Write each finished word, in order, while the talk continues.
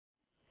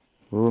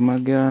Om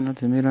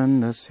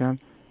Ajnana-timirandasya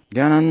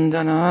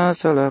Jnananjana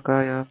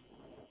Salakaya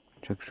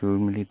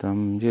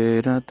Chakshurmilitam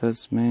Jena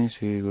Tasmai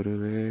Shri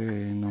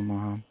Gurave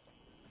Namaha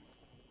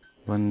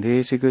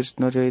Vande Shri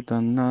Krishna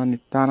Chaitanya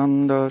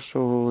Nityananda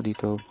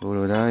Shodhito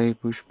Gurudai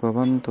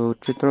Pushpavanto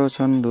Chitra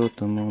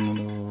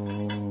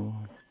Sandotamono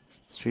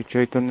Shri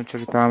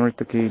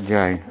Caitanya-caritamrta ki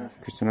jai,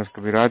 Krishna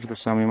Kaviraj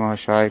Goswami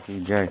Mahashaya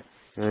ki jai,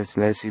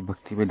 Jai Shri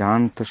Bhakti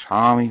Vedanta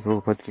Swami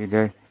Prabhupada ki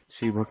jai,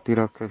 Shri Bhakti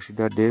Rakshak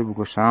Siddhadev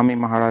Goswami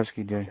Maharaj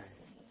ki jai,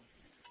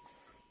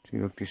 Shri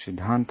Bhakti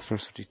Siddhanta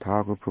Saraswati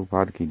Thakur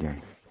Prabhupada ki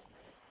jai.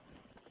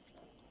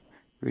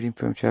 Reading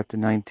from chapter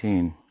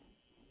 19,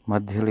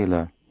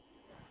 Madhya-lila.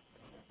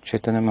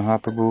 Chaitanya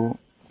Mahaprabhu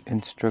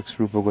instructs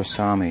Rupa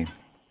Goswami.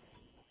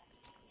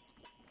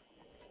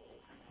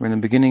 We're in the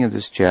beginning of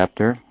this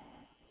chapter,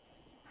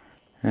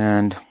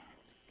 and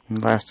in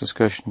the last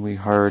discussion we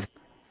heard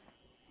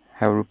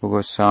how Rupa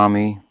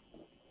Goswami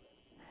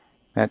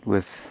met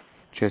with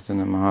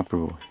Chaitanya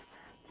Mahaprabhu.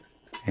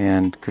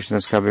 And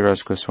Krishnadas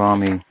Kaviraj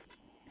Goswami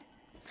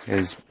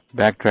is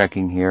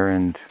backtracking here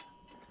and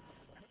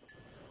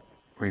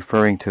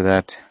referring to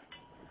that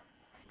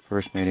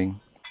first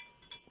meeting.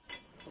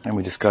 And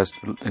we discussed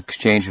the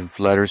exchange of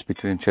letters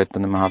between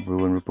Chaitanya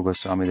Mahaprabhu and Rupa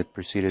Goswami that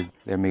preceded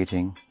their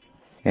meeting.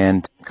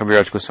 And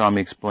Kaviraj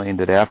Goswami explained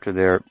that after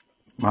their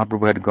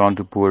Mahaprabhu had gone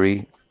to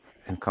Puri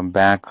and come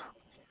back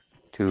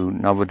to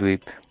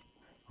Navadvip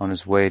on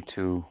his way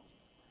to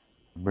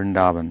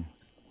Vrindavan.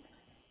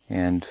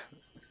 And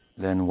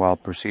then while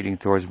proceeding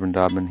towards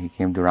Vrindavan, he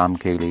came to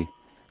Ramkeli,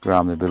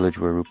 Gram, the village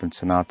where Rupa and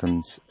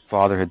Sanatan's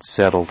father had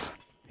settled.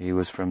 He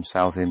was from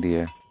South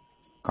India,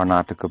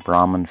 Karnataka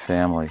Brahmin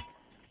family,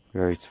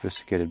 very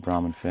sophisticated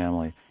Brahmin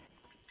family.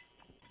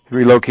 He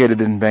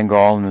relocated in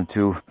Bengal, and the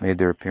two made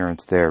their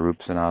appearance there,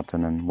 Rupa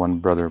Sanatan and one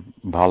brother,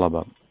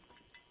 Ballabha.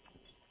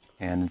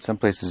 And in some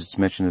places it's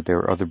mentioned that there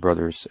were other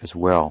brothers as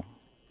well.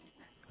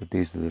 But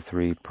these are the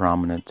three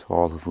prominent,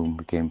 all of whom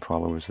became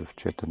followers of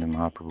Chaitanya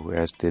Mahaprabhu,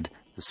 as did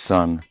the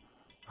son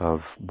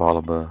of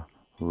Ballabha,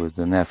 who was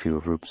the nephew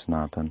of Rupa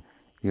Sanatan,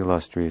 the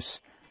illustrious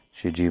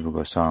Shri Jiva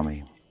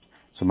Goswami.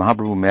 So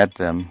Mahaprabhu met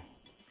them,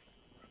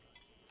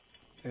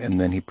 and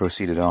then he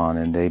proceeded on,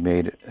 and they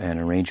made an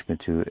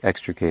arrangement to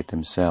extricate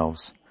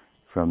themselves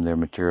from their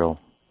material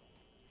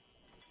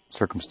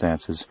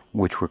circumstances,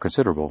 which were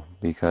considerable,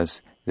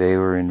 because they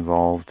were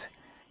involved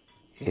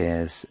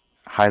as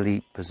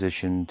highly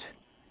positioned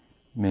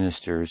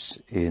ministers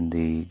in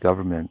the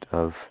government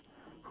of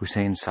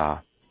Hussain Shah,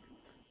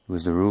 who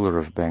was the ruler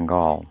of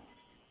Bengal.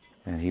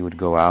 And he would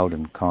go out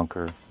and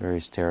conquer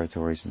various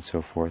territories and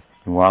so forth.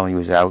 And while he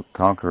was out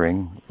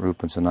conquering,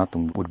 Rupa and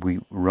Sanatan would be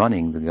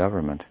running the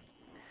government.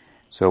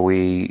 So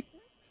we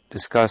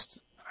discussed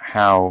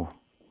how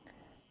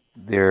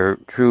their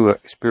true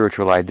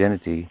spiritual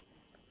identity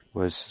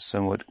was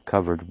somewhat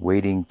covered,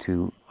 waiting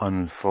to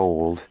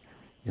unfold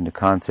in the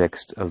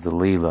context of the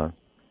Leela,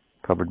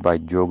 covered by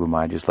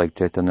Jogamaya, just like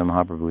Chaitanya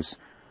Mahaprabhu's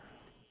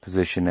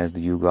position as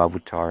the Yuga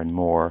Avatar and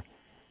more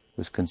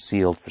was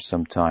concealed for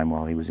some time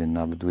while he was in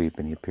Navadvip,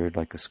 and he appeared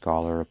like a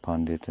scholar, a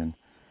pundit, and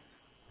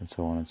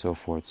so on and so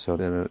forth. So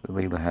the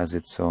Leela has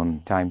its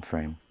own time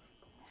frame.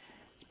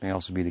 This may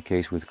also be the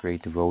case with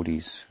great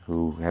devotees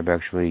who have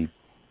actually,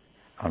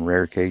 on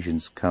rare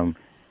occasions, come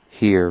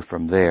here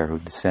from there, who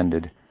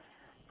descended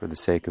for the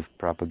sake of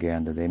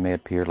propaganda. They may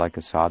appear like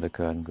a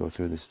sadhaka and go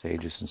through the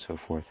stages and so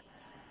forth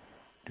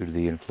due to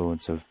the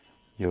influence of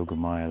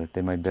Yogamaya, that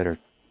they might better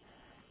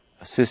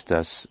assist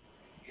us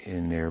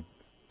in their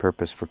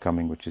purpose for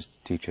coming, which is to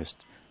teach us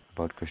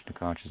about Krishna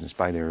consciousness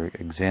by their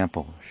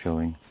example,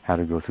 showing how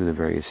to go through the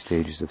various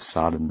stages of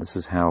sadhana. This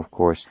is how, of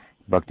course,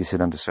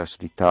 Bhaktisiddhanta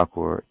Saraswati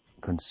Thakur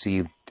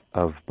conceived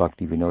of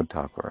Bhakti Vinod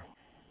Thakur.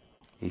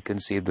 He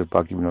conceived of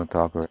Bhakti Vinod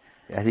Thakur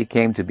as he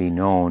came to be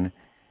known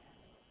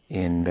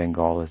in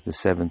Bengal as the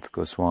seventh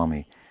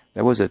Goswami.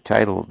 That was a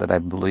title that I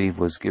believe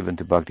was given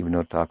to Bhakti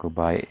Vinod Thakur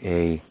by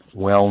a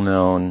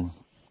well-known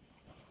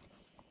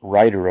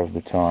writer of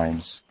the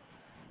times,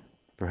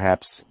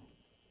 perhaps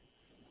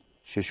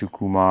Sheshu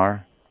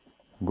Kumar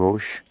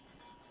Ghosh,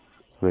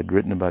 who had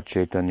written about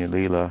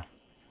Caitanya-lila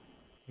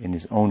in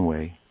his own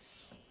way.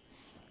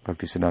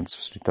 Bhaktisiddhanta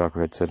Saraswati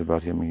Thakur had said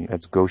about him,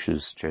 that's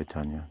Ghosh's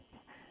Chaitanya.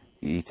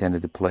 He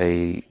tended to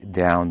play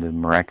down the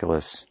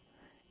miraculous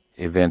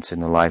events in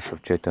the life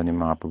of Chaitanya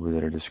Mahaprabhu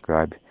that are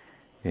described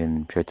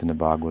in Chaitanya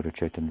Bhagavata or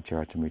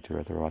Caitanya-caritamrta or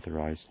other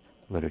authorized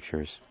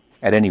literatures.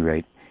 At any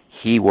rate,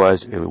 he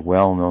was a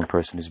well-known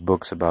person. His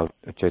books about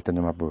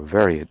Chaitanya Mahaprabhu were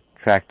very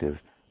attractive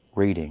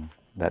reading,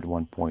 that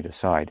one point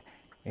aside.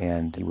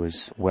 And he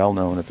was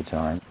well-known at the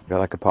time,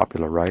 very like a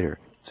popular writer.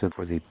 So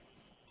for the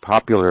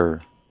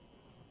popular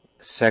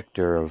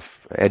sector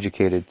of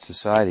educated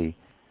society,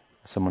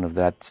 someone of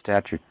that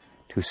stature,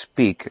 to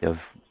speak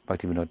of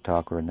Bhaktivinoda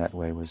Thakur in that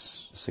way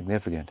was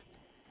significant.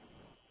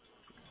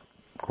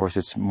 Of course,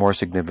 it's more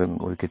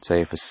significant, we could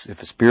say, if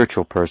a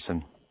spiritual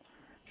person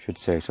should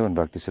say so. In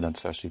Bhaktisiddhanta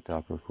Saraswati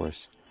Thakur, of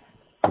course,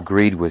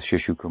 agreed with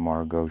Sheshu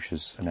Kumar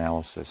Ghosh's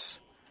analysis.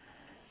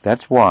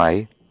 That's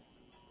why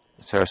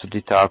Saraswati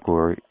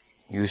Thakur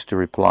used to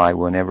reply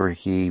whenever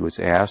he was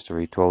asked, or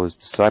he told his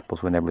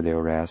disciples whenever they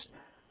were asked,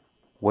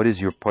 what is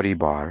your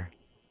paribar?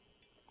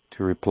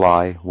 To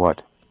reply,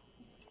 what?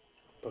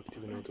 Bhakti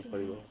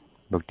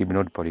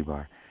Vinod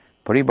Paribar.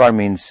 Paribar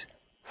means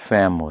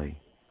family.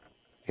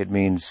 It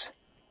means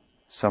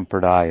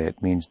sampradaya.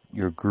 It means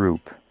your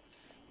group.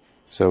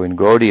 So in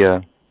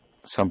Gaudiya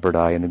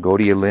Sampradaya, in the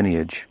Gaudiya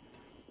lineage,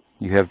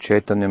 you have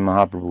Chaitanya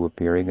Mahaprabhu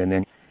appearing, and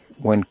then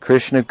when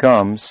Krishna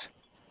comes,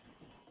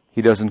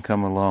 he doesn't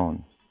come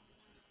alone.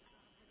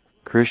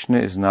 Krishna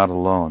is not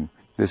alone.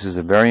 This is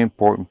a very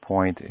important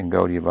point in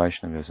Gaudiya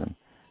Vaishnavism.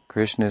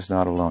 Krishna is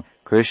not alone.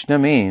 Krishna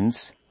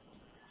means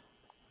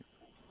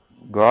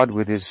God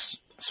with his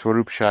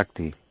Swarup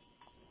Shakti.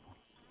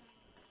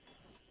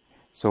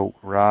 So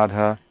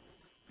Radha,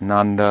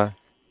 Nanda,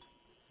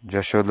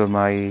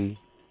 Jashodamai,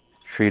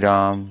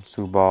 Sriram,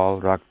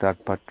 Subal, Raktak,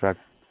 Patrak,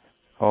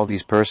 all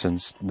these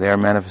persons, they are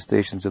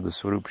manifestations of the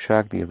Swarup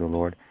Shakti of the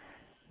Lord.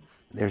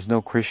 There's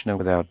no Krishna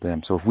without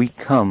them. So if we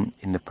come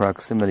in the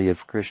proximity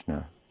of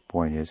Krishna,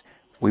 point is,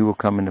 we will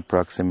come in the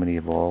proximity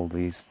of all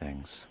these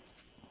things.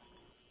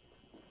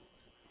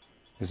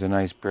 There's a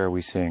nice prayer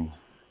we sing.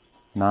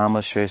 Nama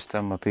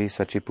Shreshtam api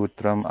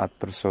Sachiputram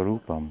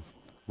Atpraswarupam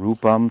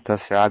Rupam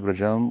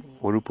Tasyagrajam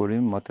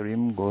Urupurim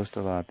Matarim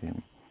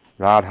Gostavatim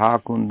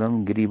Radha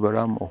Kundam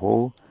Giribaram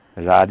Oho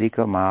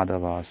Radhika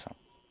Madhavasam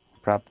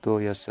Prapto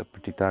Yasa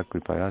Pratita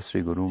Kripaya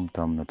Sri Gurum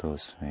Tam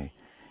Natosme.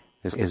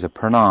 This is a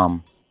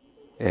pranam,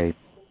 a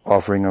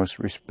offering of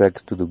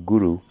respect to the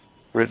Guru,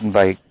 written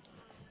by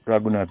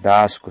Raghunath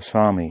Das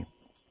Goswami.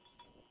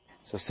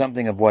 So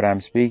something of what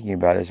I'm speaking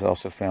about is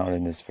also found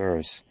in this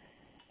verse.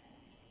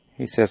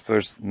 He says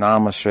first,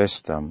 Nama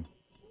Shreshtam.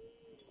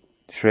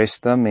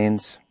 Shrestha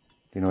means,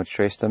 do you know what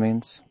Shrestha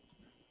means?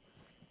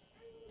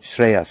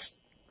 Shreyas.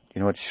 Do you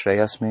know what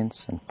Shreyas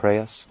means? And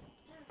Prayas?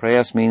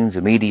 Prayas means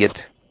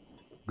immediate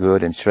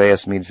good, and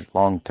Shreyas means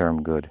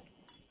long-term good.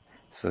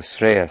 So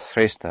Shreya,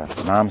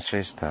 Shrestha, Nam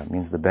Shrestha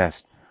means the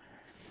best.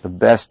 The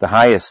best, the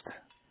highest,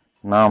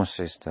 Nam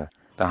Shrestha,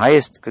 the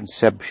highest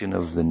conception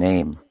of the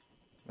name,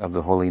 of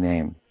the holy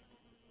name.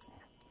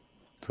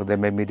 So there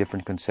may be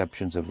different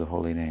conceptions of the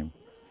holy name.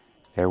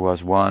 There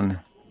was one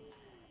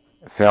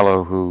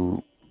fellow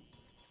who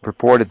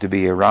purported to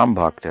be a Ram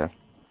Bhakta,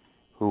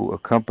 who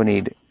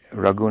accompanied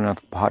Raghunath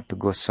Bhatt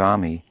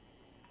Goswami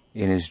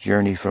in his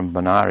journey from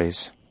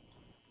Benares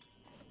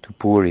to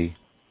Puri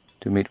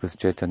to meet with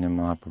Chaitanya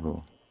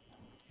Mahaprabhu.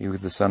 He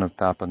was the son of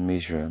Tapan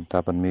Mishra, and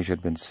Tapan Mishra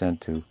had been sent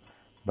to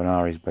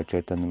Benares by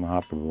Chaitanya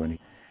Mahaprabhu, and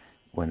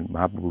when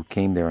Mahaprabhu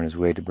came there on his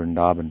way to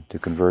Vrindavan to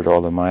convert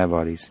all the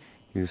Mayavadis,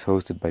 he was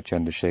hosted by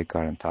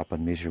Chandrasekhar, and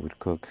Tapan Mishra would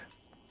cook.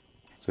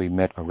 So he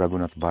met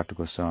Raghunath Bhatta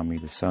Goswami,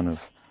 the son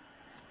of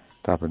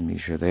Tapan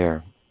Mishra,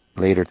 there.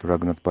 Later,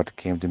 Raghunath Bhatta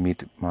came to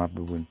meet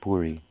Mahaprabhu in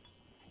Puri,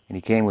 and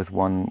he came with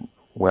one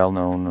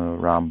well-known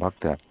Ram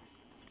Bhakta.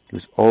 He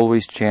was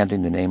always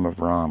chanting the name of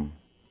Ram,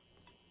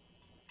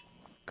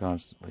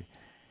 constantly.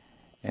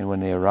 And when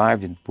they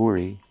arrived in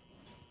Puri,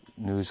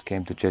 news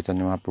came to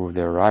Chaitanya Mahaprabhu of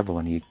their arrival,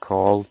 and he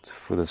called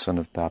for the son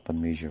of Tapan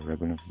Mishra,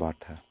 Raghunath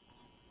Bhatta.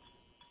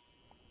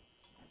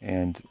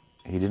 And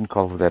he didn't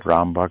call for that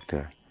Ram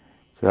Bhakta.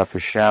 So after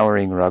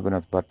showering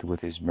Raghunath Bhatta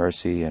with his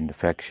mercy and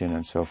affection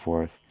and so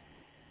forth,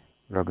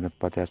 Raghunath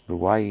Bhatta asked, but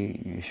why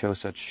you show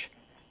such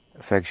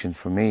affection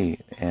for me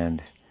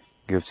and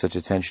give such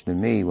attention to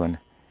me when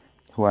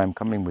who I'm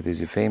coming with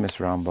is a famous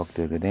Ram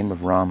Bhakta. The name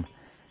of Ram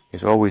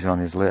is always on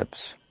his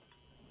lips.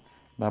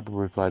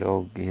 Mahaprabhu replied,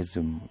 oh, he's a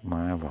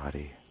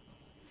Mayavadi.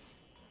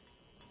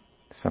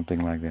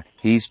 Something like that.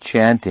 He's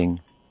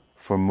chanting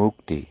for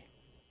mukti.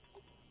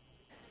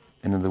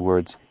 In other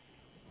words,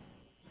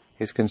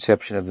 his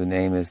conception of the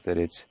name is that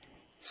it's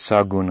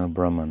Saguna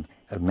Brahman,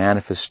 a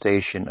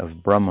manifestation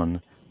of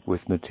Brahman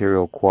with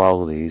material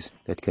qualities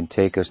that can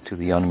take us to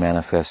the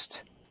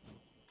unmanifest,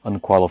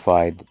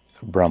 unqualified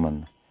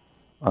Brahman.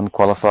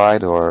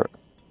 Unqualified or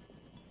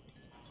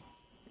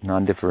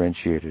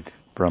non-differentiated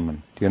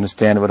Brahman. Do you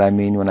understand what I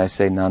mean when I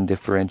say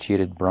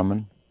non-differentiated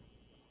Brahman?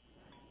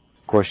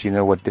 Of course, you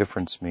know what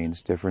difference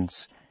means,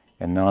 difference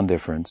and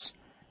non-difference.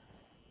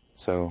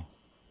 So,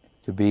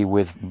 to be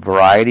with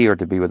variety or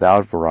to be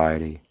without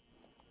variety.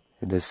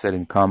 It is said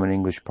in common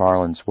English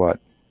parlance,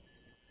 what?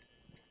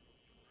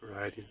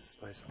 Variety is the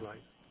spice of life.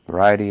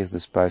 Variety is the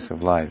spice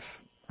of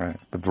life. Right.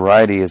 But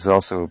variety is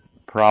also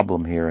a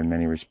problem here in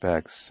many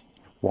respects.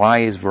 Why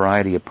is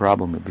variety a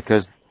problem?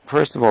 Because,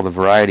 first of all, the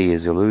variety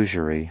is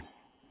illusory.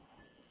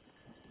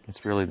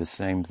 It's really the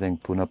same thing,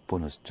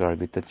 punas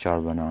charvita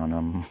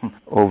charvananam,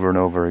 over and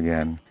over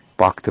again.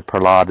 Bhakta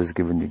Prahlad is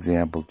given the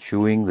example,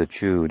 chewing the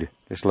chewed.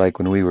 Just like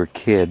when we were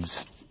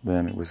kids,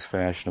 then it was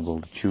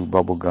fashionable to chew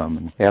bubble gum,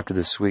 and after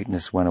the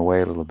sweetness went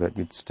away a little bit,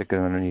 you'd stick it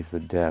underneath the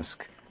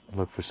desk,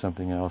 look for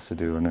something else to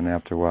do, and then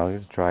after a while,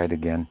 you'd try it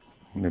again.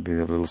 Maybe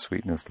a little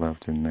sweetness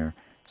left in there.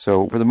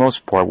 So, for the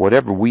most part,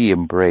 whatever we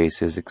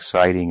embrace is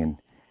exciting, and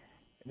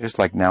just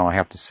like now, I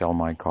have to sell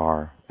my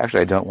car.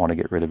 Actually, I don't want to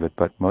get rid of it,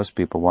 but most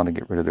people want to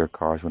get rid of their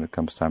cars when it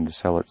comes time to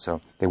sell it, so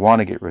they want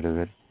to get rid of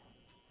it,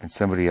 and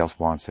somebody else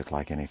wants it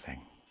like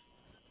anything.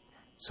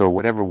 So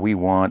whatever we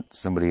want,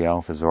 somebody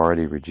else has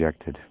already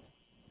rejected.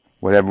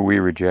 Whatever we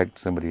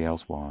reject, somebody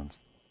else wants.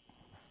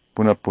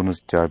 Puna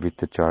punaschar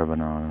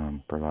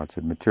vittacharvananam, Prahlad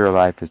said. Material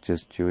life is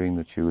just chewing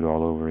the chewed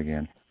all over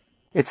again.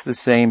 It's the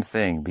same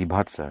thing,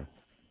 bibhatsa,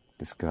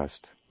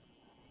 disgust.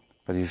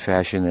 But you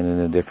fashion it in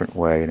a different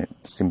way, and it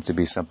seems to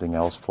be something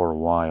else for a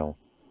while.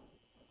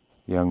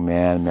 A young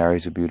man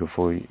marries a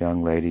beautiful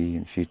young lady,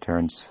 and she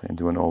turns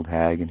into an old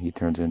hag, and he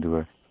turns into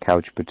a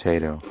couch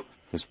potato,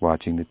 just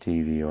watching the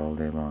TV all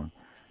day long.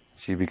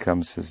 She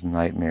becomes his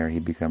nightmare, he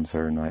becomes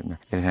her nightmare.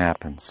 It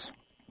happens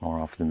more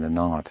often than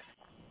not.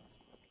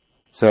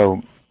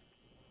 So,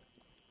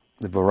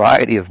 the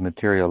variety of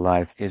material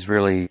life is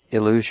really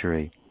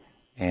illusory,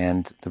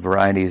 and the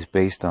variety is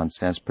based on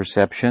sense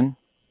perception.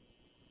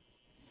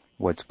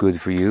 What's good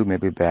for you may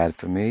be bad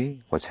for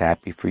me. What's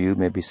happy for you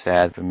may be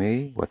sad for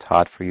me. What's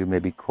hot for you may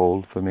be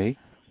cold for me.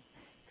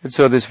 And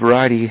so this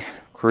variety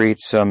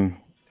creates some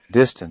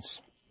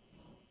distance.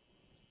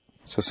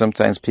 So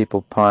sometimes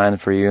people pine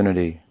for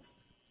unity,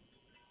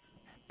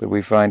 but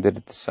we find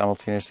that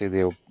simultaneously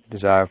they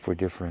desire for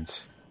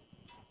difference.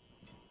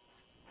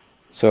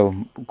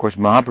 So, of course,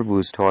 Mahaprabhu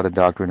has taught a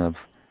doctrine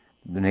of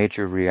the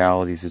nature of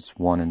realities, it's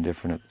one and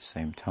different at the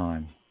same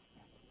time.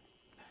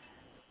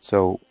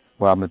 So,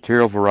 while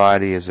material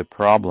variety is a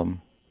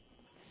problem,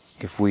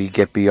 if we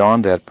get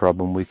beyond that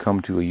problem, we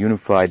come to a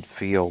unified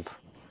field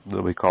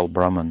that we call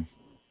Brahman.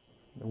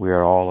 We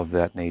are all of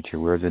that nature.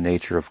 We're the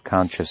nature of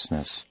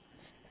consciousness.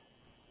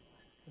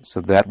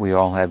 So that we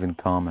all have in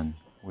common.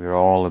 We are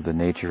all of the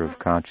nature of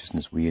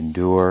consciousness. We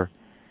endure.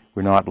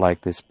 We're not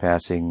like this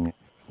passing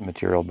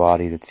material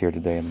body that's here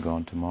today and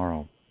gone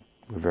tomorrow.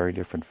 We're very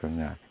different from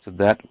that. So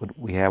that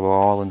we have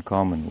all in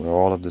common. We're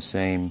all of the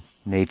same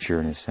nature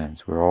in a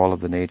sense. We're all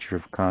of the nature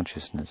of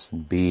consciousness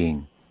and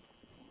being.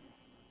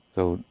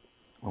 So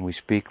when we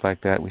speak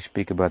like that, we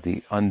speak about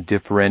the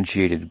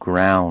undifferentiated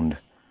ground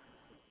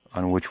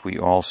on which we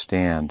all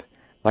stand.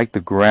 Like the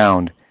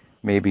ground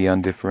may be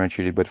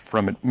undifferentiated, but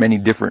from it many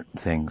different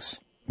things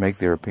make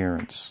their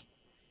appearance,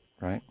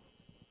 right?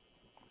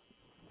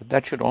 But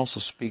that should also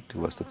speak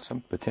to us that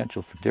some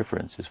potential for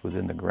difference is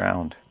within the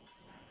ground.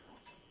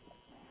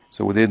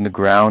 So within the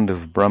ground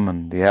of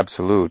Brahman, the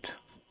Absolute,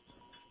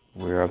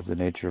 we're of the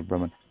nature of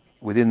Brahman.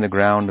 Within the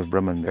ground of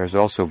Brahman, there's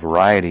also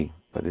variety,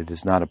 but it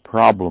is not a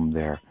problem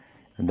there.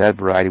 And that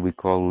variety we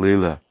call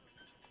Lila,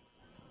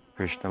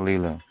 Krishna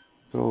Lila.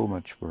 So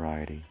much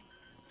variety.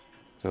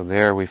 So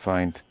there we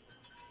find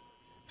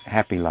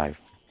happy life.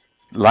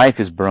 Life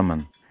is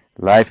Brahman.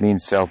 Life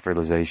means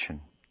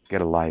self-realization.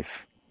 Get a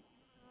life.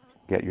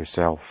 Get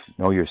yourself.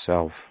 Know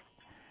yourself.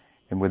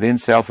 And within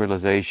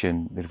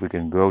self-realization, if we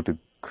can go to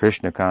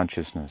Krishna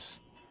consciousness,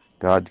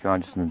 God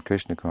consciousness and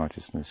Krishna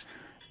consciousness,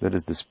 that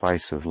is the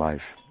spice of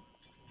life.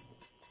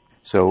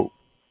 So,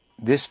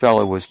 this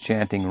fellow was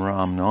chanting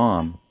Ram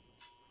Nam,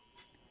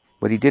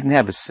 but he didn't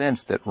have a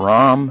sense that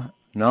Ram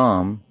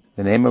Nam,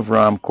 the name of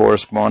Ram,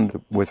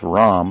 corresponded with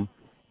Ram,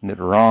 and that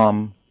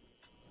Ram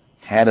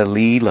had a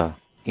Leela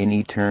in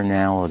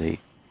eternality.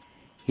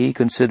 He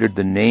considered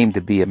the name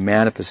to be a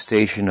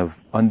manifestation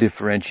of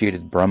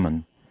undifferentiated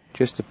Brahman,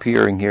 just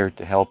appearing here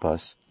to help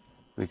us.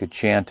 We could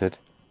chant it,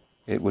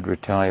 it would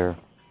retire,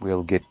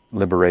 we'll get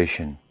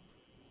liberation.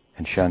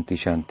 And Shanti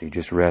Shanti,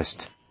 just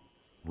rest,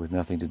 with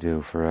nothing to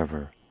do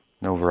forever.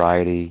 No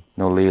variety,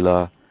 no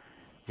Leela,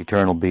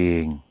 eternal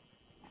being.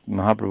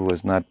 Mahaprabhu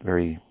was not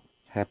very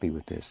happy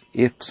with this.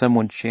 If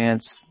someone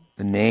chants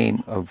the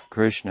name of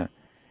Krishna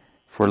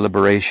for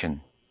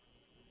liberation,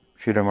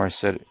 Sridhar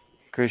said,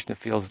 Krishna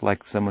feels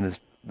like someone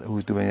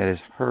who's doing that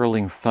is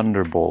hurling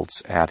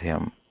thunderbolts at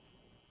him.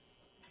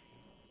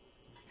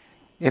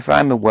 If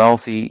I'm a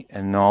wealthy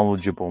and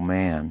knowledgeable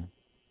man,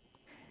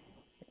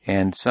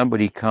 and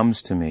somebody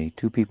comes to me,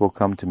 two people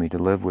come to me to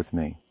live with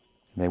me,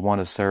 and they want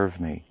to serve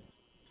me,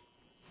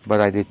 but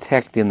I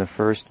detect in the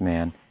first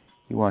man,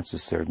 he wants to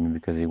serve me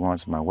because he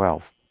wants my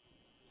wealth,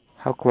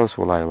 how close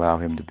will I allow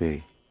him to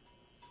be?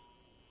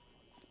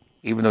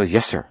 Even though he's,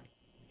 yes sir,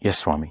 yes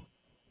Swami,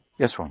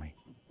 yes Swami,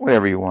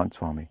 whatever you want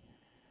Swami.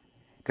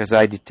 Because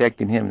I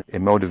detect in him a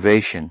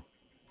motivation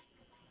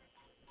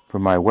for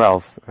my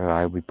wealth,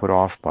 I will be put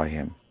off by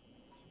him.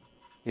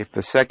 If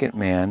the second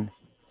man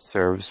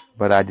serves,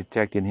 but I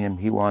detect in him,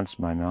 he wants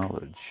my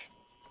knowledge.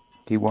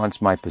 He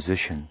wants my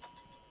position.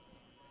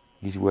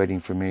 He's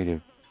waiting for me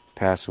to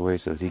pass away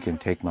so that he can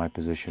take my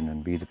position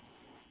and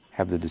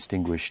have the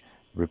distinguished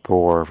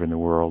rapport in the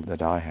world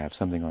that I have,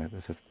 something like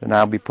this. Then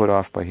I'll be put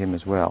off by him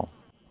as well.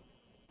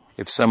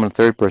 If someone,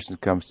 third person,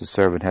 comes to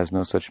serve and has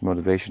no such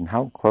motivation,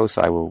 how close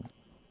I will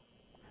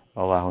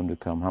allow him to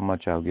come, how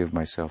much I'll give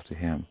myself to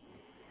him.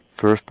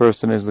 First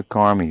person is the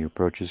karmi who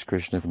approaches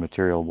Krishna for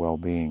material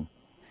well-being.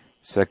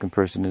 Second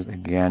person is the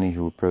jnani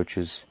who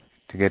approaches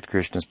to get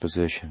Krishna's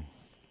position,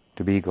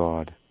 to be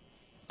God,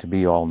 to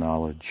be all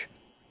knowledge.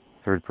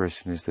 Third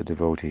person is the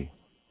devotee.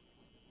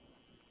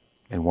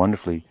 And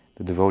wonderfully,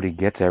 the devotee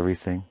gets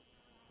everything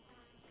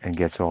and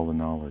gets all the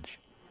knowledge.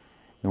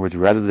 In other words,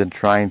 rather than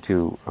trying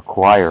to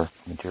acquire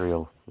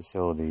material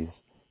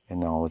facilities and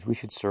knowledge. We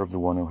should serve the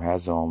one who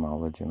has all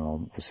knowledge and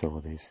all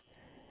facilities.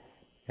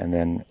 And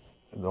then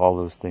all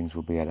those things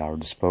will be at our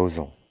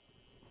disposal.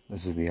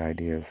 This is the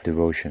idea of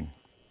devotion.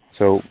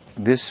 So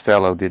this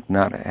fellow did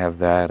not have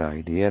that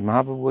idea, and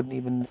Mahaprabhu wouldn't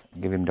even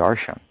give him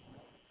darshan.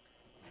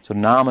 So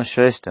nama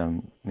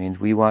shreshtam means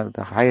we want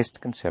the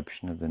highest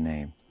conception of the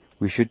name.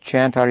 We should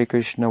chant Hare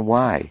Krishna.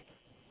 Why?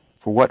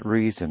 For what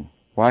reason?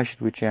 Why should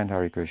we chant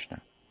Hare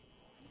Krishna?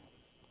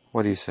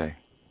 What do you say?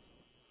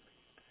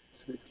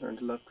 So we can learn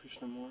to love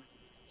Krishna more,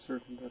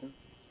 serve him better,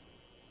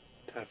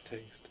 to have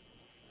taste.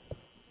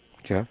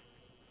 Jeff?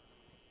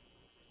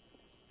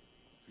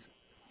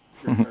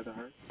 Purify the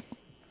heart.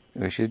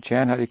 We should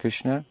chant Hare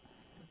Krishna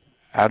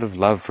out of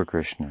love for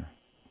Krishna,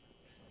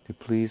 to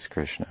please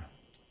Krishna,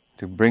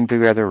 to bring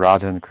together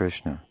Radha and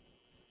Krishna,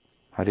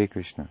 Hare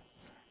Krishna,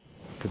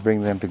 to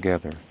bring them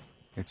together.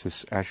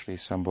 It's actually a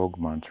Sambhog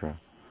mantra.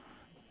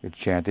 It's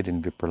chanted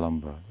in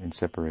Vipralamba, in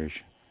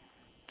separation,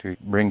 to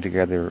bring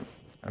together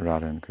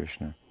Radha and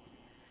Krishna.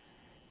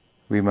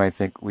 We might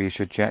think we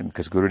should chant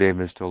because Gurudev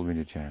has told me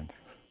to chant.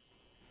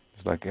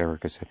 It's like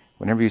Erica said,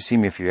 whenever you see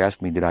me, if you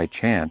ask me, did I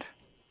chant?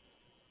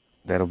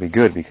 That'll be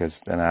good, because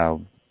then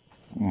I'll,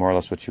 more or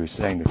less what you were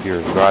saying, the fear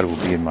of God will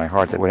be in my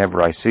heart, that whenever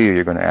I see you,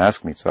 you're going to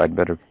ask me, so I'd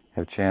better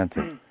have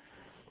chanted.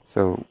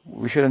 So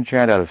we shouldn't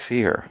chant out of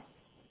fear.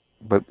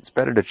 But it's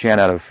better to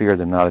chant out of fear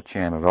than not to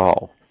chant at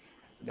all.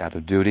 Out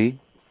of duty,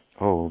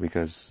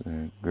 because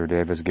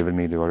Gurudev has given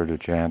me the order to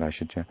chant, I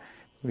should chant.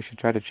 We should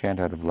try to chant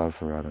out of love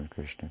for Radha and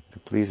Krishna, to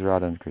please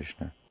Radha and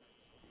Krishna.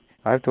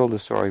 I've told the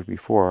story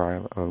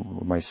before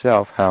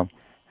myself, how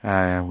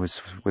I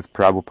was with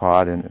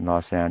Prabhupada in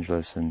Los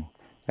Angeles, and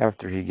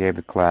after he gave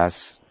the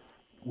class,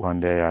 one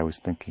day I was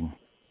thinking,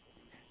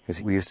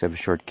 because we used to have a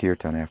short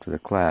kirtan after the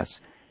class,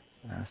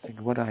 and I was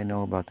thinking, what do I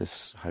know about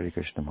this Hare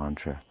Krishna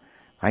mantra?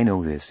 I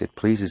know this. It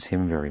pleases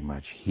him very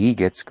much. He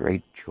gets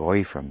great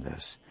joy from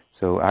this.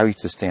 So I used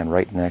to stand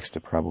right next to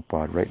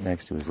Prabhupada, right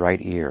next to his right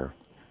ear.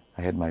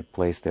 I had my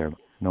place there.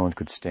 No one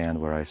could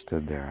stand where I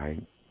stood there. I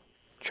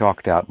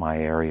chalked out my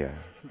area,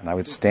 and I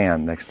would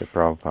stand next to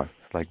Prabhupada.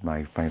 It's like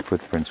my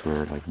footprints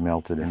were like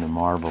melted in the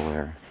marble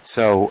there.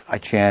 So I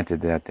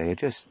chanted that day.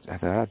 I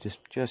thought,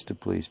 just to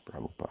please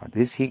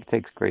Prabhupada. He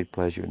takes great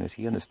pleasure in this.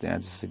 He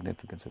understands the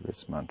significance of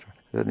this mantra.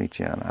 Let me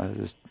chant. I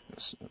was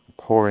just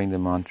pouring the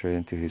mantra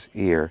into his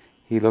ear.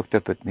 He looked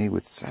up at me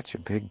with such a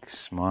big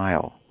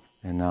smile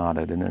and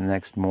nodded. And the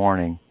next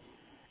morning,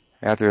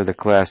 after the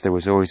class, there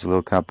was always a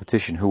little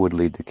competition who would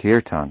lead the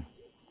kirtan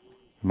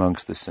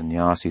amongst the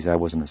sannyasis. I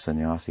wasn't a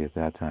sannyasi at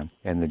that time,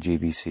 and the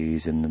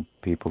GBCs and the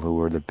people who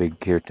were the big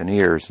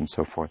kirtaniers and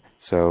so forth.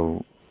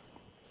 So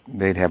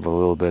they'd have a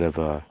little bit of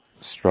a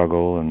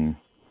struggle, and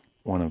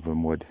one of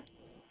them would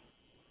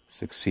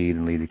succeed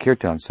and lead the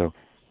kirtan. So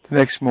the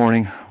next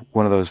morning,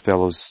 one of those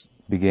fellows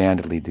began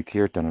to lead the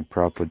kirtan, and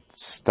Prabhupada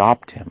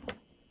stopped him.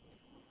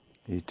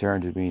 He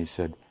turned to me and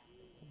said,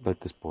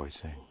 "Let this boy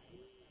sing.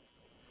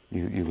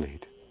 You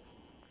lead."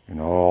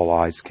 And all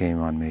eyes came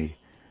on me.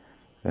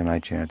 Then I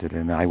chanted,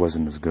 and I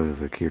wasn't as good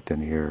of a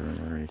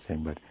kirtanier or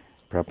anything, but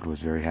Prabhupada was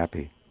very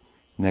happy.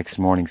 Next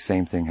morning,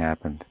 same thing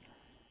happened.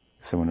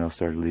 Someone else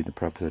started leading.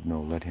 Prabhupada said,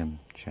 "No, let him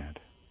chant."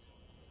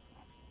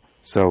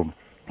 So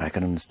I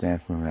can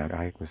understand from that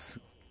I was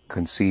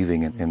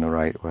conceiving it in the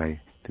right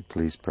way to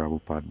please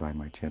Prabhupada by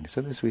my chanting.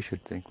 So we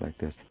should think like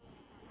this.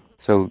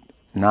 So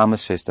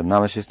Namashistam.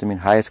 Namashistam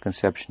means highest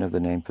conception of the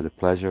name for the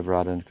pleasure of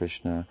Radha and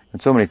Krishna.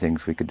 And so many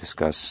things we could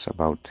discuss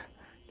about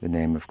the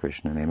name of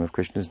Krishna. The name of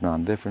Krishna is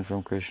non-different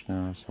from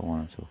Krishna, so on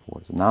and so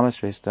forth. So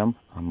Namashistam,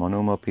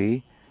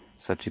 Manumapi,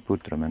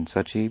 Sachiputram. And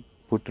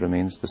Sachiputra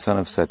means the son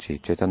of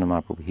Sachi, Chaitanya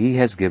Mahaprabhu. He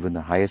has given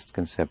the highest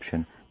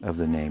conception of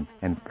the name.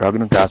 And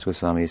Raghunath Das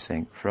Goswami is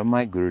saying, from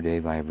my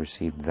Gurudev I have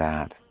received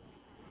that.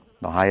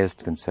 The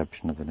highest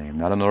conception of the name.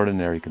 Not an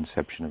ordinary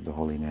conception of the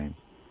holy name,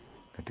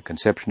 but the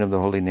conception of the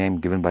holy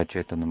name given by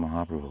Chaitanya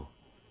Mahaprabhu.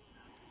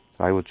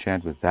 So I will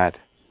chant with that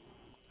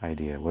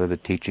idea. What are the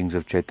teachings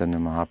of Chaitanya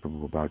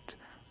Mahaprabhu about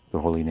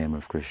the holy name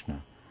of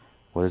Krishna?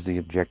 What is the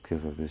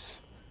objective of this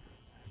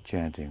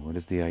chanting? What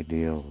is the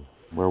ideal?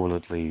 Where will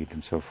it lead?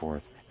 And so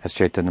forth. As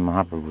Chaitanya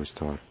Mahaprabhu was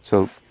taught.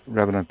 So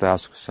Raghunath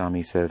Das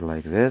Goswami said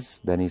like this.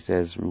 Then he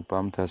says,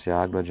 Rupam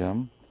tasya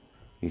agrajam.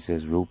 He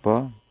says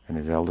Rupa and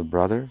his elder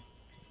brother,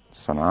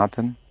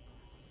 Sanatan,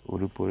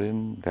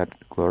 Udupurim,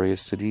 that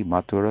glorious city,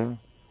 Mathura,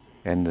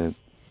 and the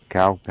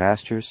cow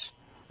pastures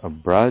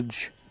of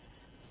Braj.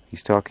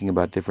 He's talking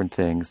about different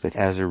things that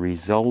as a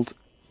result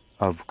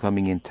of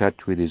coming in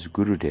touch with his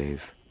Gurudev,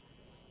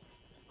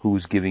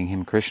 who's giving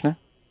him Krishna,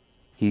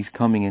 he's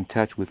coming in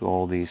touch with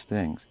all these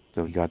things.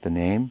 So he got the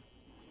name,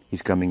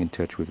 he's coming in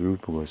touch with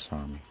Rupa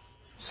Goswami,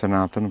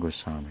 Sanatana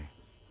Goswami,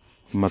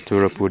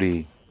 Mathura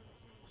Puri,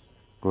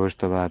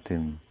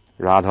 Goshtavatim,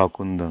 Radha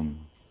Kundam,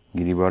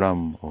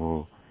 Girivaram,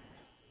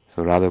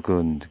 so Radha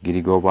Kund,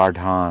 Giri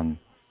Govardhan,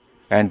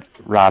 and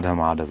Radha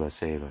Madhava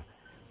Seva.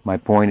 My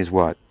point is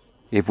what?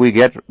 If we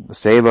get the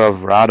Seva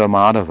of Radha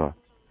Madhava,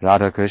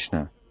 Radha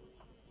Krishna,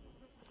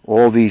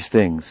 all these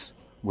things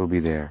will be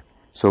there.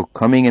 So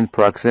coming in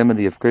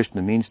proximity of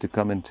Krishna means to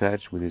come in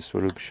touch with his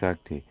Swarup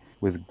Shakti,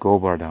 with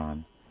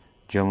Govardhan,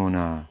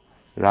 Jamuna,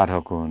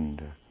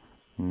 Radhakund,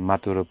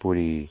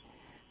 Mathurapuri,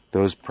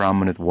 those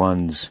prominent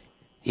ones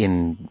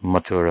in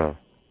Mathura,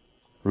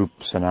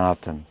 Rup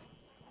Sanatan,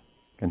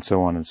 and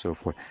so on and so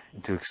forth,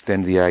 to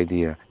extend the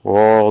idea.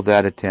 All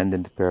that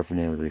attendant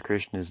paraphernalia.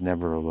 Krishna is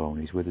never alone.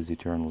 He's with his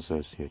eternal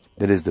associates.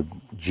 That is the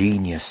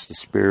genius, the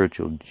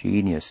spiritual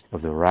genius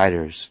of the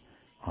writers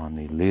on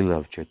the Leela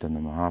of Chaitanya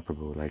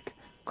Mahaprabhu, like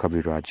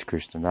Kaviraj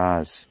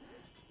Krishnadas,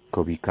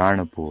 Kavi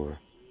Karnapur,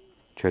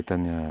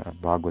 Chaitanya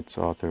Bhagavat's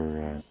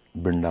author,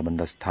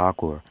 Vrindavandas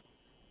Thakur.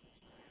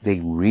 They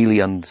really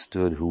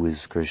understood who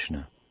is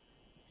Krishna.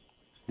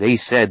 They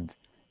said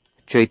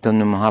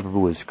Chaitanya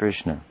Mahaprabhu is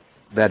Krishna.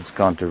 That's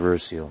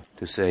controversial,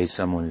 to say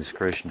someone is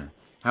Krishna.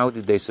 How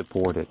did they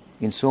support it?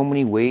 In so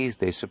many ways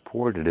they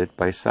supported it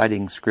by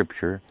citing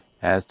scripture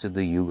as to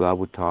the Yuga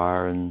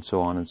Avatar and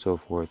so on and so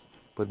forth.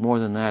 But more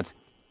than that,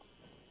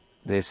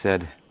 they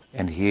said,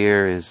 and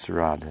here is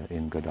Radha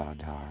in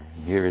Gadadhar,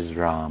 and here is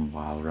Ram,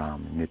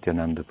 Balram,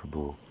 Nityananda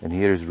Prabhu, and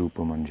here is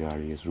Rupa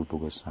Manjari, is Rupa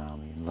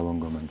Goswami, and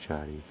Lavanga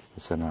Manjari,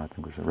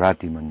 Sanatana Krishna,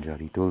 Rati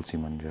Manjari, Tulsi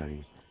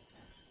Manjari.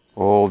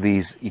 All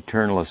these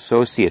eternal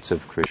associates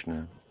of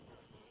Krishna.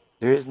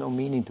 There is no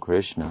meaning to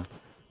Krishna,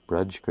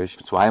 Braj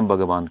Krishna, Swayam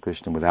Bhagavan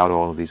Krishna, without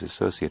all of these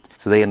associates.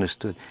 So they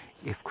understood,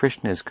 if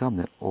Krishna has come,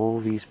 then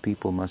all these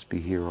people must be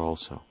here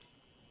also.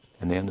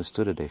 And they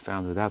understood it, they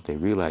found it out, they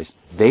realized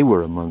they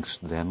were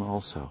amongst them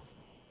also.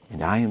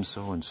 And I am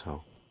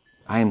so-and-so.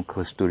 I am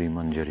Kasturi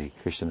Manjari,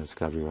 Krishnadas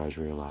Kaviraj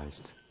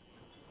realized.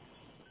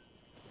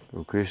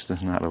 So Krishna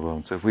is not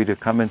alone. So if we to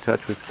come in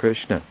touch with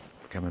Krishna,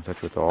 come in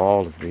touch with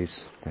all of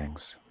these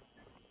things.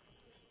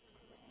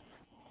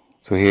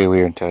 So here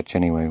we are in touch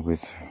anyway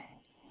with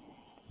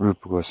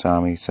Rupa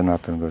Goswami,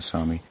 Sanatana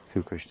Goswami,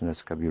 through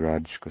Krishnadas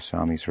Kaviraj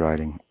Goswami's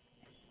writing.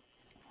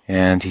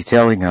 And he's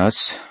telling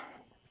us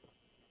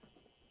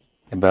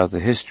about the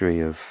history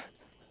of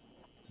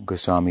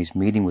Goswami's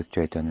meeting with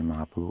Chaitanya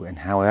Mahaprabhu and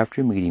how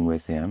after meeting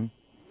with him,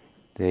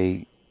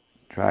 they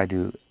tried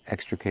to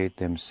extricate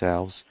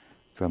themselves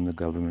from the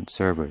government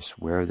service,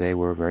 where they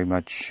were very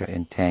much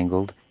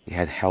entangled. They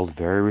had held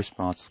very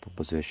responsible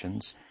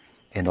positions,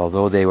 and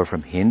although they were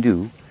from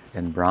Hindu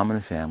and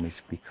Brahmin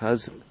families,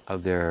 because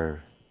of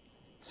their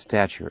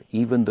stature,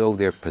 even though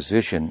their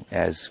position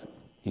as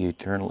the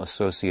eternal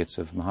associates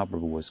of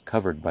Mahaprabhu was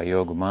covered by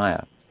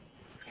Yogamaya,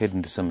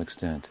 hidden to some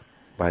extent,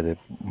 by the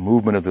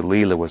movement of the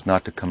Leela was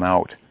not to come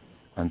out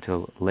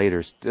until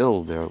later,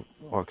 still their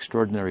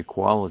extraordinary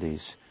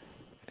qualities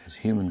as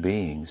human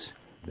beings,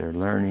 their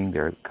learning,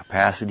 their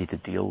capacity to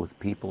deal with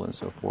people and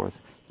so forth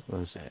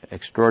was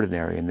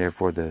extraordinary, and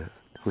therefore the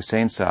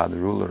Hussain Shah, the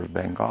ruler of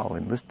Bengal,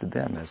 enlisted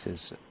them as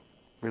his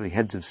really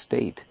heads of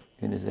state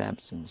in his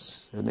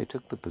absence, and they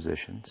took the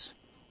positions.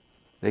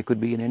 They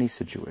could be in any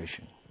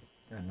situation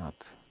and not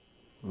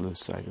lose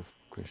sight of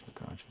Krishna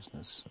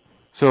consciousness.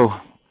 So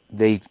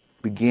they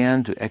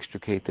began to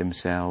extricate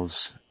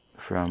themselves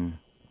from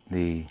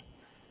the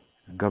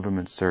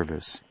government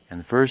service. And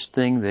the first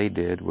thing they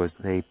did was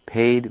they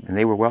paid, and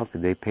they were wealthy,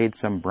 they paid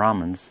some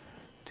Brahmins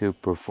to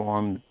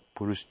perform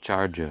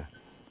Puruscharja,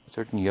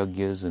 certain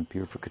yagyas and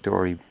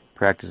purificatory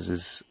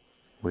practices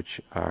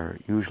which are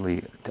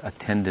usually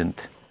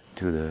attendant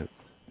to the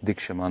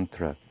Diksha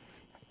mantra.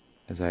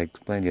 As I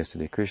explained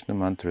yesterday, Krishna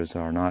mantras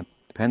are not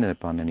dependent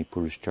upon any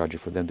Puruscharja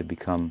for them to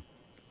become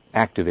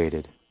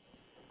activated,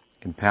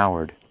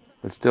 empowered.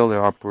 But still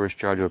there are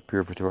Puruscharja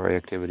purificatory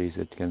activities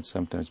that can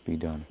sometimes be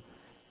done.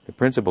 The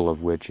principle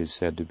of which is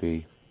said to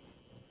be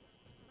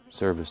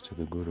service to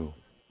the Guru.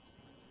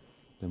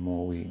 The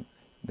more we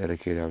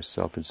dedicate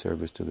ourselves in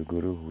service to the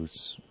Guru,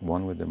 who's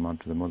one with the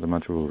mantra, the more the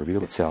mantra will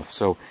reveal itself.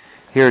 So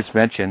here it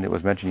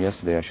was mentioned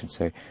yesterday, I should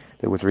say,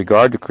 that with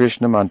regard to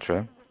Krishna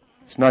mantra,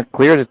 it's not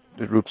clear that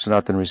Rupa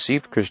Sanatan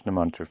received Krishna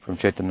mantra from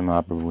Chaitanya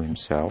Mahaprabhu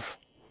himself.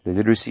 They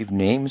did receive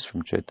names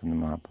from Chaitanya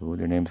Mahaprabhu.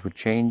 Their names were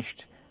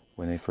changed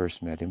when they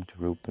first met him to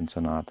Rupa and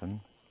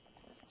Sanatan.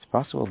 It's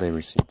possible they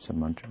received some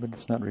mantra, but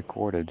it's not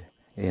recorded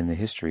in the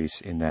histories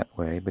in that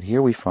way. But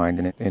here we find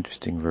an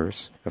interesting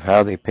verse of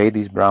how they paid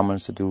these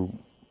Brahmins to do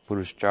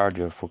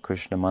Puruscharja for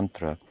Krishna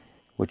mantra,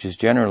 which is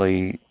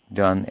generally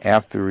done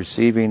after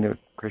receiving the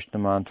Krishna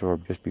mantra or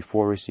just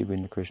before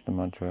receiving the Krishna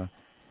mantra.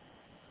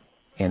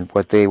 And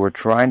what they were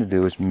trying to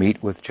do is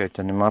meet with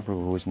Chaitanya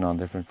Mahaprabhu, who was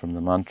non-different from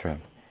the mantra.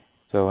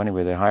 So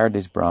anyway, they hired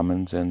these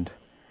Brahmins, and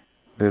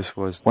this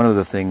was one of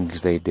the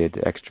things they did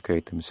to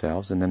extricate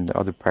themselves, and then the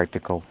other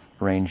practical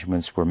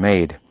arrangements were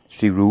made.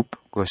 Shri Rup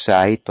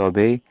Gosai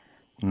Tobe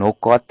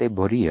Nokote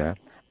Bhoriya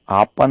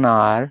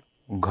Apanar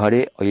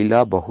Ghare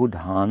Aila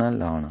Bahudhana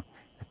Lana.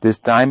 At this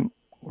time,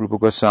 Rupa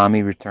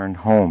Goswami returned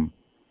home,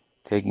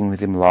 taking with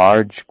him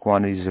large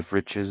quantities of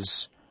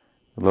riches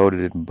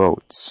loaded in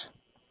boats.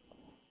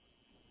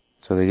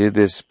 So they did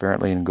this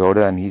apparently in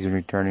Goda, and he's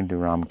returning to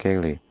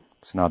Ramkeli.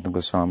 Sanatana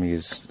Goswami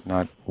is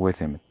not with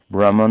him.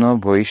 Brahmana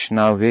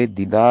Vaishnave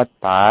Dila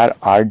Tar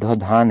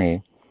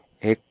Ardhadhane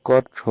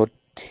Ekot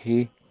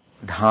Choti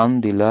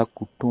Dhan Dila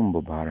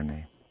Kutumba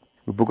Bharane.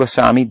 Rupa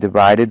Goswami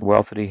divided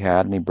wealth that he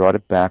had and he brought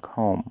it back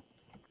home.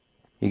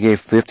 He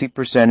gave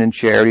 50% in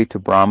charity to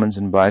Brahmins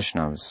and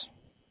Vaishnavas.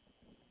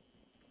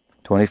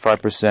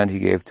 25% he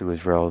gave to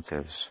his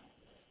relatives.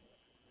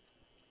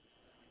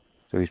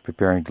 So he's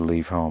preparing to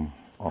leave home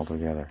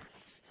altogether.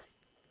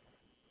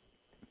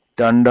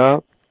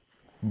 Danda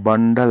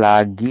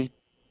bandalagi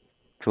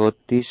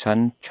choti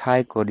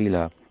sanchai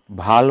korila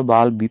bhal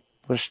bal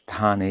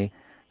viprasthane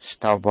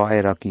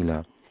stavai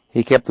rakila.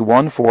 He kept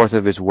 1/4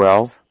 of his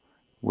wealth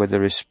with a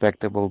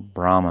respectable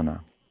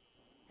brahmana.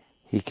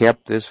 He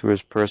kept this for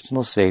his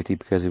personal safety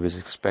because he was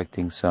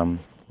expecting some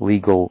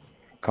legal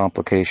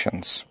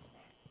complications.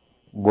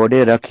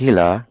 Gode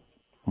rakhila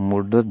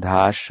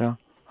murdadhasha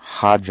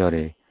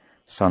hajare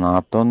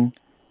Sanatan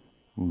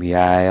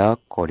vyaya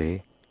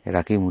kore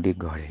raki mudi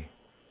ghare.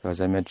 So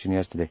as I mentioned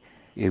yesterday,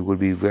 it would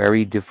be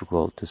very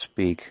difficult to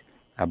speak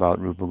about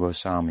Rupa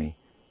Goswami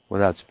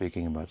without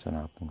speaking about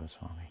Sanatana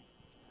Goswami.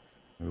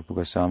 Rupa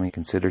Goswami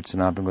considered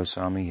Sanatana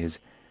Goswami his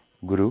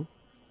guru.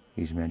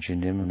 He's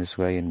mentioned him in this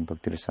way in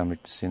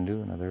Bhakti-rasamrita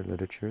Sindhu and other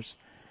literatures.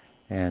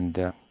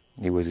 And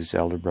he was his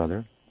elder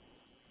brother.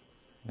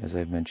 As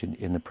I've mentioned,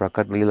 in the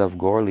Prakat-lila of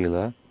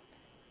Gaur-lila,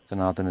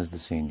 Sanatana is the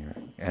senior.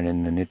 And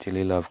in the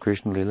Nitya-lila of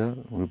Krishna-lila,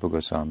 Rupa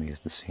Goswami is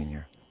the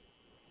senior,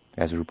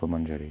 as Rupa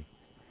Manjari.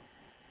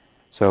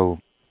 So,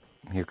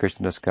 here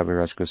Krishnadas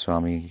Kaviraj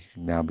Goswami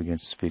now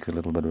begins to speak a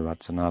little bit about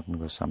Sanatana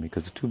Goswami,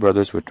 because the two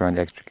brothers were trying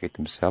to extricate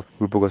themselves.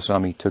 Rupa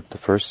Goswami took the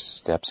first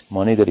steps.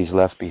 Money that he's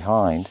left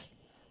behind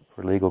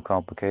for legal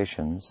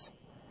complications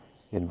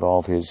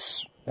involve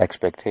his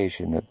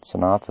expectation that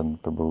Sanatana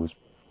Prabhu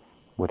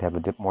would have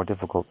a more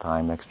difficult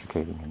time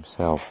extricating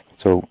himself.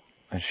 So,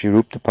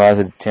 Shri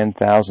deposited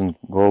 10,000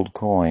 gold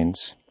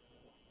coins,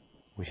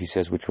 which he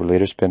says which were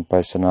later spent by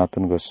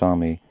Sanatana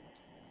Goswami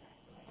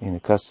in the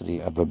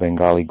custody of a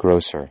Bengali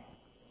grocer.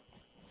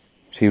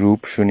 Shri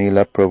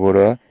Shunila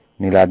Prabhura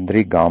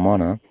Niladri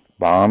Gamana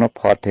Bana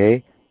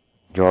Pate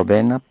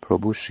Jobena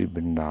Prabhu Sri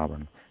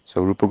Vrindavan.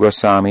 So Rupa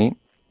Goswami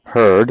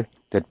heard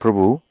that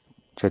Prabhu,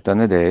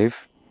 Chaitanya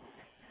Dev,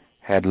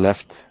 had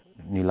left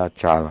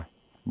Nilachala.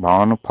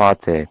 Bana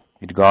Pate.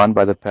 He'd gone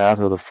by the path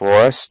of the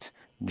forest,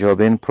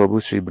 Jobin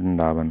Prabhu Sri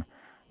Vrindavan,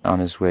 on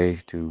his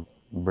way to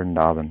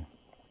Vrindavan.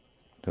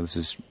 So this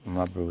is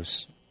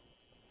Mahaprabhu's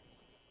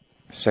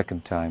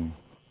second time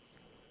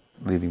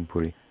leaving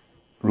Puri.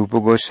 Rupa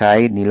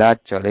Gosai Nila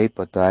Chale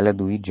Patala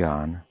Dui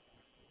Jan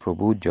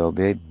Prabhu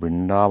Jobe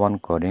Vrindavan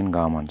Korin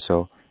Gaman.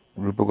 So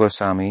Rupa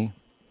Goswami,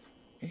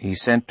 he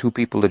sent two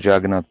people to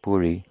Jagannath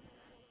Puri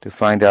to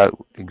find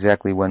out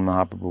exactly when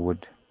Mahaprabhu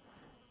would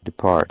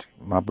depart.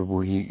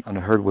 Mahaprabhu, he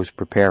unheard, was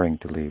preparing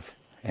to leave.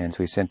 And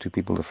so he sent two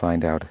people to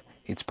find out.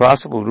 It's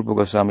possible Rupa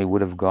Goswami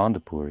would have gone to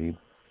Puri,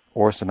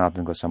 or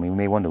Sanatana Goswami. We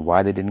may wonder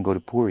why they didn't go to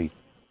Puri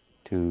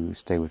to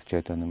stay with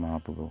Chaitanya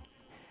Mahaprabhu.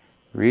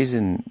 The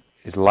reason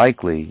is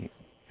likely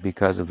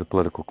because of the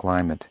political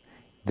climate.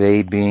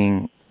 They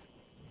being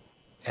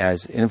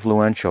as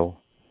influential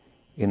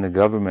in the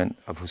government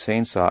of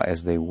Hussain Shah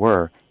as they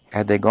were,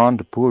 had they gone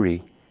to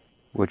Puri,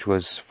 which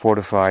was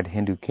fortified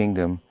Hindu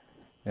kingdom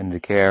in the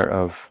care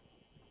of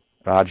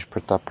Raj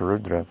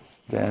Prataparudra,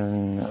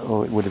 then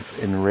it would have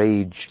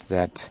enraged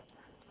that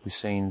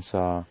Hussain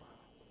Shah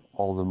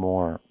all the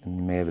more, and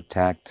he may have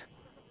attacked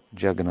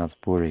Jagannath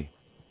Puri.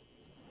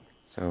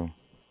 So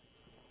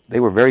they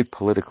were very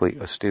politically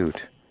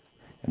astute,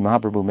 and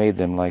Mahaprabhu made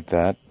them like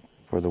that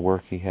for the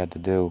work he had to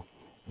do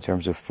in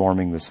terms of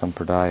forming the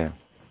Sampradaya.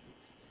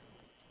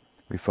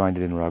 We find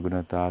it in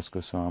Raghunath Das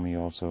Goswami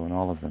also, and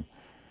all of them.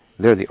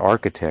 They're the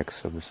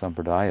architects of the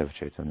Sampradaya of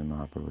Chaitanya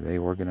Mahaprabhu. They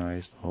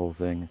organized the whole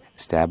thing,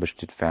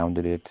 established it,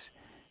 founded it,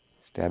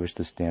 established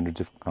the standards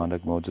of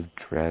conduct, modes of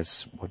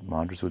dress, what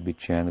mantras would be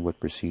chanted, what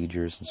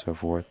procedures, and so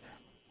forth.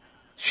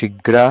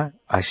 Shigra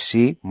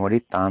ashi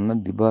moritana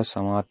diba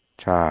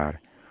samachar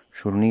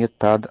shurniya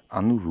tad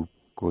anurup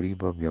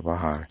koriba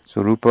vyavahar.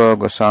 So Rupa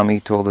Goswami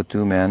told the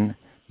two men,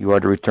 you are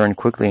to return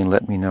quickly and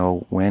let me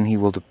know when he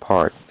will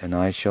depart, and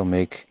I shall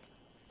make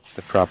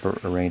the proper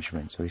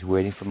arrangement. So he's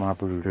waiting for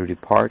Mahaprabhu to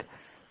depart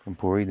from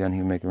Puri, then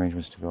he'll make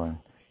arrangements to go and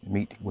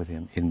meet with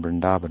him in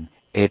Vrindavan.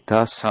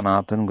 Eta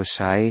Sanatana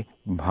Gosai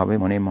bhave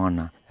mane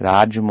mana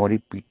Raj mori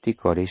piti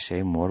kare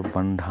se mor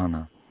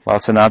bandhana. While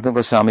Sanatana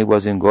Goswami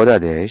was in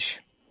Godadesh,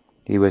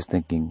 he was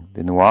thinking,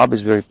 the Nawab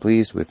is very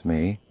pleased with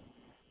me.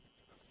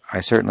 I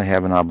certainly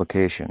have an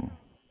obligation.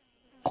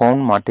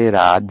 Kon mate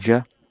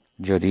Raja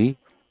jari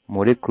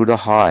more kruda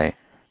hai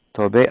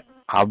tobe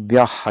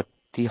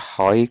avyahati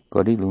hai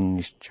karilun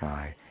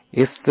nischai.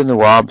 If the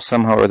Nawab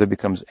somehow or other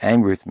becomes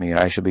angry with me,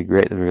 I shall be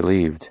greatly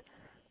relieved.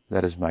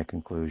 That is my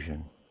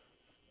conclusion.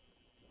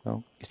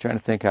 So he's trying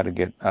to think how to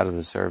get out of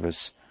the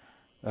service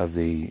of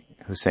the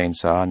Hussain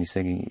Shah, and he's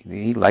thinking,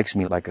 he likes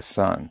me like a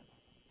son.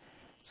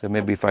 So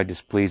maybe if I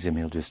displease him,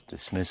 he'll just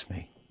dismiss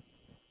me,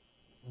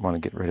 want to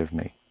get rid of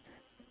me.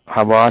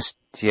 Havas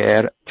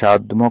tier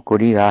chadmo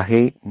kori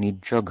rahe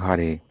nijja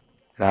ghare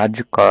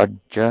raj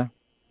karja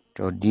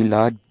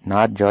chodila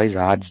na jai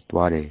raj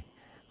dware.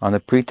 On the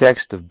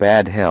pretext of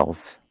bad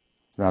health,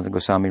 Sanatana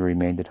Goswami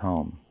remained at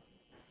home.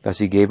 Thus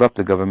he gave up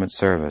the government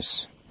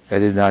service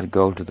and did not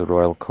go to the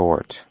royal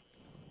court.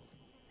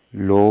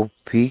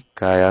 Lopi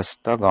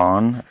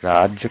kayastagan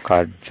rajya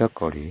karja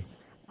kore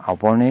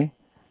apane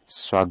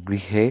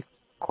swagrihe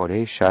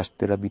kore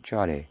shastra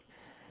bichare.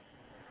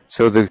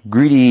 So the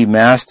greedy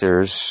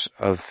masters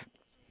of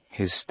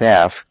his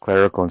staff,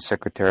 clerical and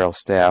secretarial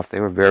staff, they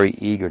were very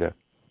eager to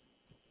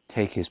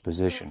take his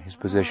position. His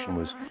position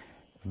was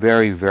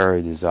very,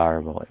 very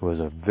desirable. It was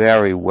a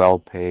very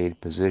well-paid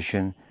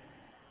position,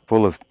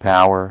 full of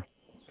power,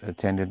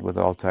 attended with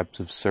all types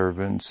of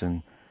servants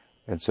and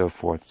so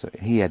forth. So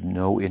he had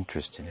no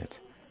interest in it.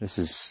 This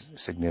is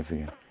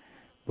significant.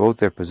 Both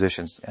their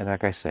positions, and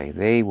like I say,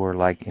 they were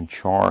like in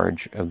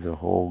charge of the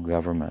whole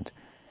government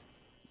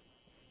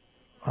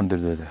under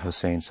the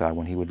Hussain side.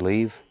 When he would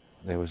leave,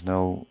 there was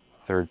no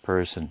third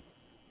person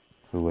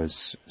who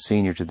was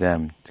senior to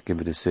them to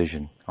give a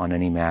decision on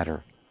any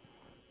matter.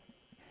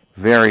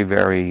 Very,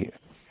 very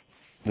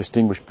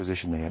distinguished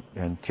position they had.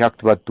 And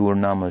Tyaktva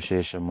Turnama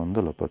Shesha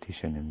Mandala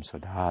Patishanim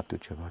Sadhatu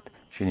Chavat.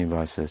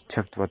 Srinivas says,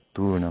 Tyaktva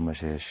Turnama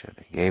Shesha.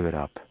 They gave it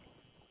up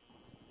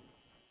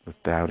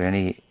without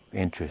any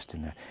interest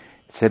in that.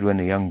 It said when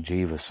the young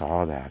Jiva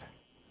saw that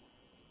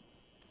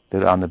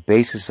on the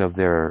basis of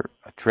their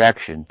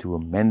attraction to a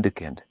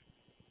mendicant,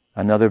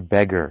 another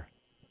beggar,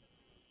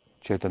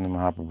 Chaitanya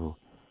Mahaprabhu,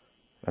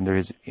 under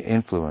his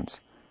influence,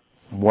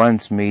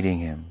 once meeting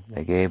him,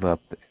 they gave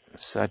up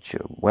such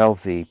a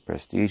wealthy,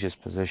 prestigious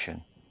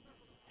position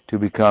to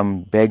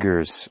become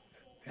beggars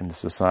in the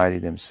society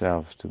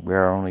themselves, to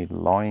wear only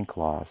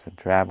loincloth and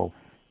travel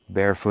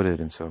barefooted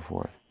and so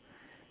forth.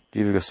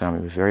 Jiva Goswami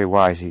was very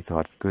wise. He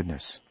thought,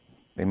 goodness,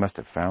 they must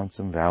have found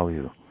some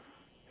value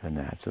in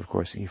that. So of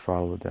course he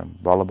followed them.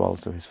 Ballabha,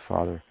 also his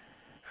father,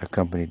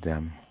 accompanied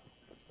them.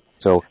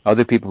 So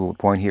other people will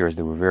point here is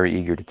they were very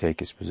eager to take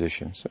his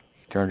position. So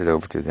he turned it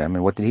over to them.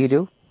 And what did he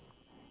do?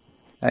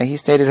 He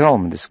stayed at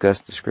home and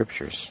discussed the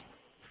scriptures.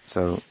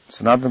 So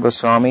Sanatana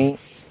Goswami,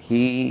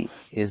 he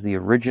is the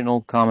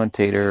original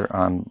commentator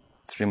on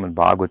Srimad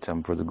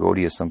Bhagavatam for the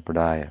Gaudiya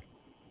Sampradaya.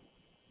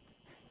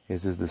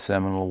 This is the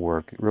seminal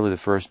work, really the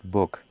first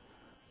book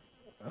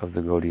of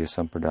the Gaudiya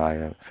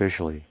Sampradaya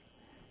officially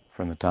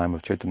from the time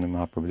of Chaitanya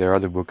Mahaprabhu. There are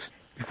other books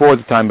before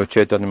the time of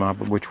Chaitanya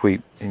Mahaprabhu which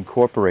we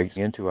incorporate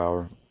into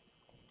our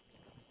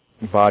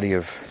body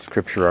of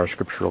scripture, our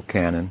scriptural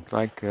canon,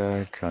 like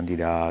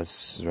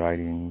Chandidas'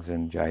 writings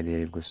and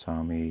Jayadev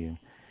Goswami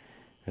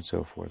and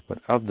so forth. But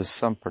of the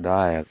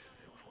Sampradaya,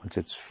 once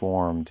it's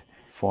formed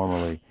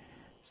formally,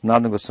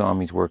 Sanatana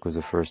Goswami's work was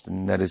the first,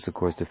 and that is, of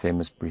course, the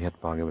famous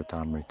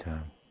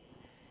Madhya-lila.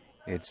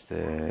 It's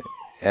the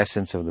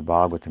essence of the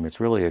Bhagavatam. It's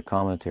really a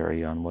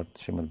commentary on what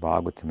Srimad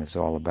Bhagavatam is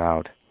all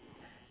about.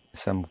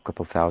 Some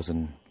couple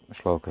thousand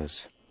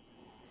shlokas.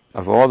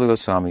 Of all the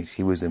Goswamis,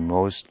 he was the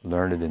most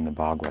learned in the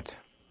Bhagavat,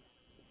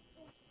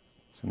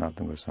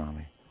 Sanatana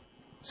Goswami.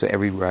 So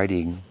every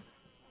writing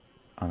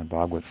on the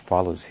Bhagavat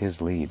follows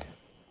his lead.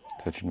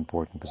 Such an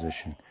important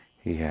position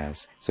he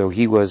has. So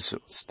he was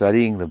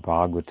studying the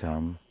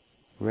Bhagavatam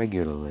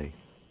regularly.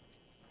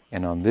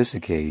 And on this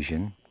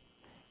occasion,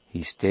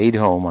 he stayed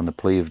home on the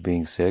plea of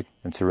being sick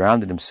and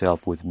surrounded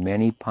himself with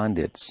many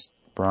pundits,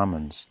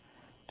 Brahmins,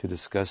 to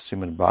discuss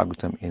Srimad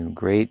Bhagavatam in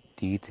great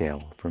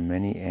detail from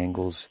many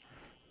angles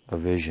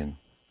of vision.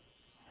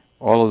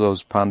 All of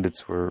those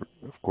pundits were,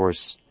 of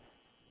course,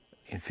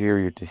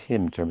 inferior to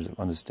him in terms of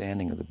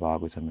understanding of the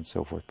Bhagavatam and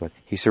so forth, but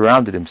he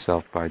surrounded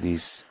himself by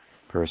these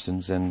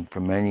persons, and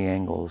from many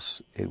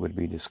angles it would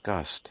be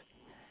discussed.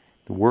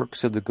 The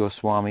works of the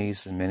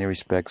Goswamis, in many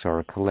respects, are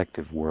a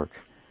collective work.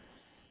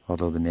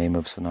 Although the name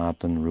of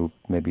Sanatan Rup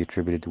may be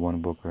attributed to one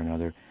book or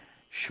another,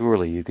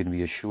 surely you can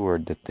be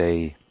assured that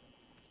they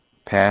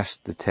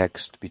passed the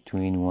text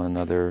between one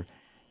another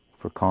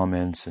for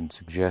comments and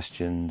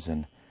suggestions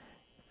and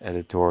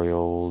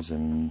editorials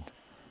and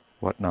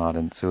whatnot,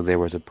 and so there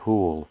was a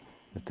pool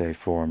that they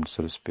formed,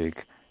 so to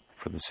speak,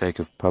 for the sake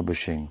of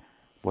publishing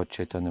what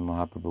Chaitanya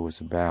Mahaprabhu was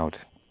about,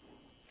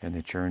 and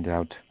they churned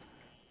out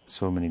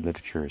so many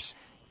literatures.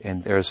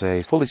 And there's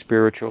a fully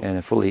spiritual and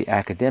a fully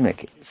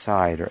academic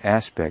side or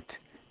aspect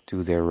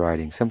to their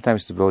writing.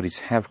 Sometimes devotees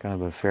have kind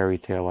of a fairy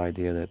tale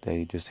idea that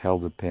they just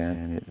held the pen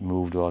and it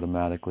moved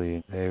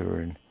automatically. They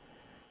were in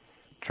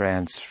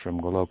trance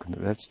from Goloka.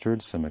 That's true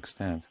to some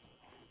extent.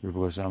 Rupa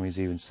Goswami's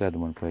even said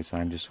in one place,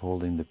 I'm just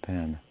holding the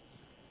pen,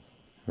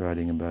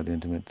 writing about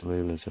intimate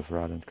leelas of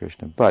Radha and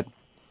Krishna. But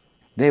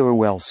they were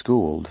well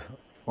schooled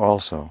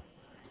also,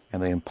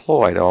 and they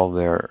employed all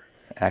their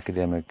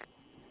academic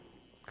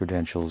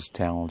credentials,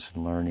 talents,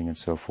 and learning and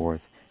so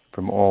forth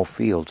from all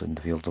fields, in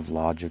the field of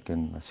logic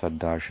and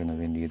Saddarshan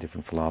of India,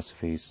 different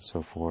philosophies and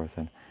so forth,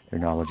 and their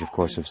knowledge, of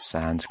course, of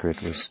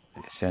Sanskrit was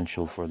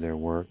essential for their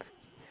work.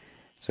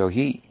 So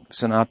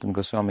Sanatana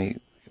Goswami,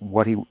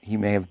 what he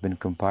may have been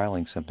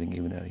compiling something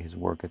even at his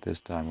work at this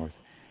time, or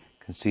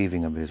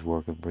conceiving of his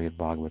work of Brihad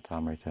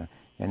Bhagavatamrita,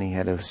 and he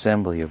had an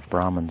assembly of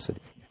Brahmins.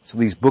 So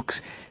these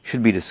books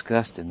should be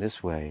discussed in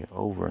this way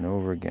over and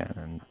over again,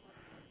 and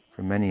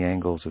from many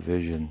angles of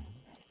vision.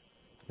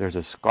 There's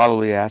a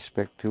scholarly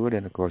aspect to it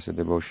and, of course, a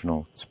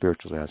devotional,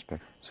 spiritual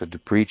aspect. So to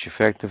preach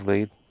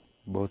effectively,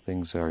 both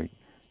things are...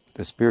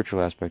 The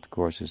spiritual aspect, of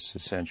course, is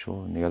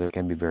essential, and the other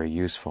can be very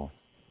useful.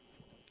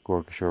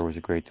 Gorkishore was a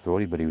great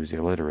devotee, but he was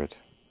illiterate.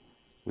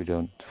 We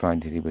don't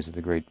find that he was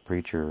the great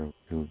preacher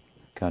who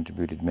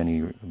contributed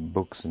many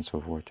books and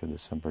so forth to the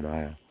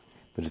Sampradaya.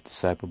 But his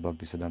disciple,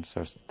 Bhaktisiddhanta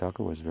Saraswati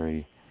Thakur, was a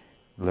very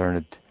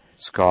learned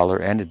scholar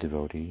and a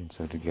devotee, and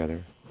so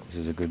together, this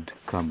is a good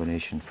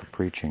combination for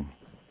preaching.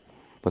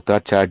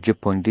 Bhattacharya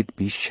Pandit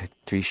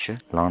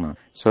Bishatrisha Lana.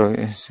 So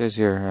it says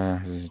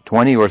here,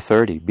 20 or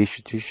 30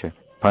 Bishatrisha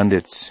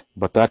Pandits,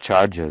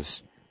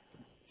 Bhattacharyas,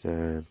 it's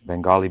a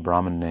Bengali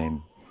Brahmin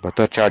name.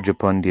 Bhattacharya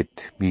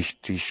Pandit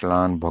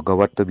Bishtrishalan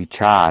Bhagavata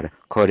Vichar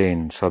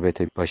Koren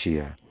Sabete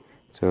Pashiya.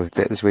 So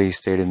this way he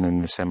stated in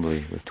an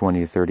assembly with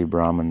 20 or 30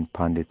 Brahmin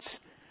Pandits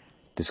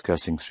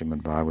discussing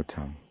Srimad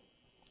Bhagavatam.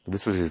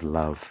 This was his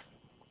love,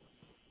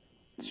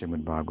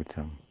 Srimad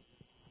Bhagavatam.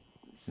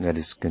 And that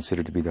is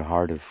considered to be the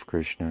heart of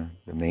Krishna,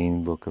 the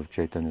main book of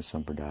Chaitanya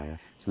Sampradaya.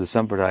 So the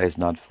Sampradaya is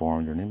not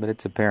formed or anything, but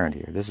it's apparent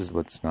here. This is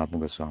what Sanatana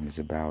Goswami is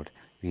about.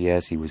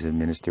 Yes, he was a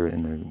minister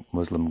in the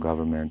Muslim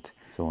government,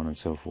 so on and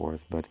so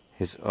forth, but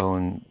his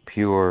own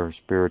pure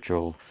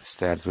spiritual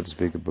status, so to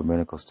speak, of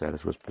Brahminical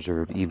status, was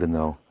preserved, even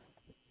though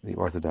the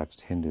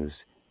Orthodox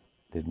Hindus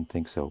didn't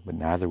think so. But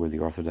neither were the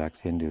Orthodox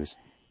Hindus.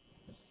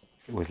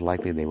 It was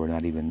likely they were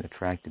not even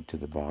attracted to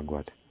the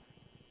Bhagavad.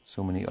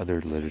 So many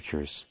other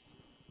literatures,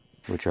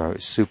 which are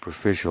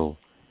superficial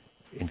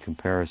in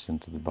comparison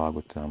to the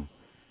Bhagavatam,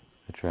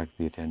 attract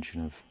the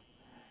attention of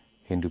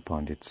Hindu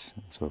Pandits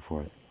and so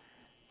forth.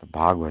 The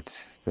Bhagavad,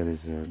 that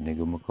is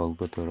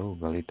Nigumakalpataro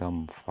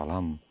Galitam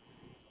Phalam,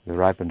 the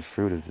ripened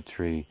fruit of the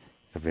tree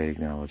of Vedic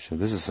knowledge. So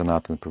this is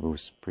Sanatana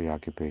Prabhu's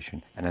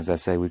preoccupation. And as I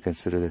say, we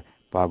consider the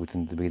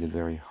Bhagavatam to be the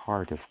very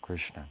heart of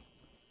Krishna.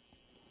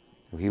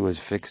 So he was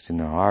fixed in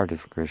the heart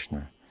of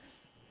Krishna.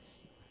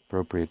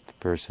 Appropriate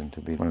person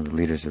to be one of the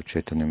leaders of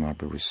Chaitanya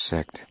Mahaprabhu's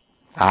sect.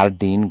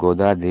 Ardin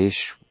Goda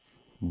Desh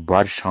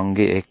Bar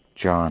Shange Ek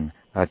Jan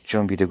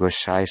Acham Vita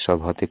Gosai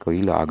Sabhate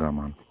Koila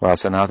Agaman. While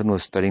Sanatana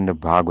was studying the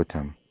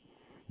Bhagavatam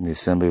in the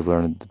assembly of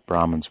learned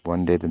Brahmins,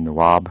 one day the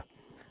Nawab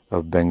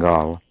of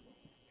Bengal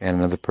and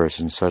another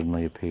person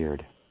suddenly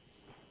appeared.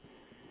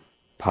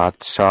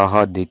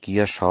 Patsaha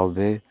Dikiya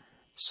Shalve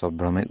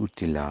Sabrame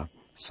Utila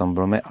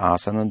Sambrame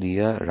Asana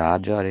Diya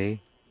Rajare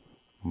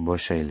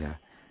Boshaila.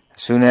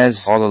 As soon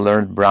as all the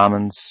learned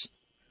Brahmins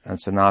and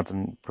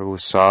Sanatana Prabhu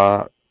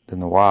saw the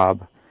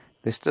Nawab,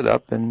 they stood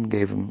up and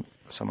gave him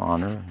some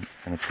honor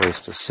and a place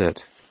to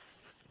sit.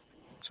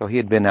 So he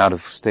had been out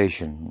of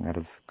station, out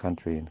of the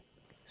country, and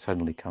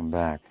suddenly come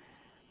back.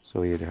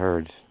 So he had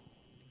heard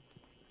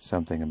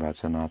something about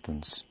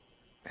Sanatan's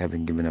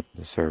having given up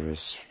the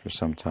service for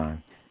some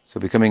time.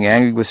 So becoming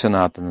angry with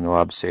Sanatana, the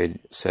Nawab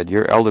said,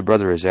 "Your elder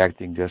brother is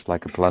acting just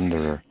like a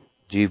plunderer.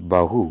 Jiv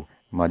Bahu,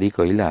 Madi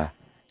Koila,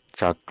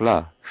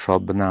 Chakla,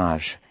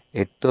 Shobnash,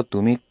 Etto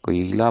Tumi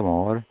Koila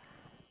Mor,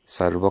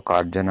 Sarva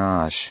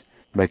Karjanash.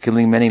 By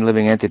killing many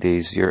living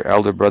entities, your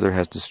elder brother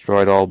has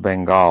destroyed all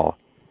Bengal.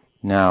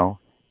 Now,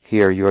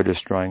 here you are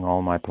destroying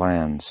all my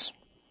plans."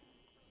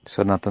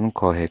 Sanatan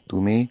Kohe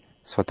Tumi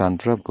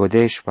Swatantra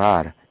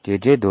Godeshvar,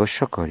 Jeje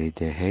Dosha Kori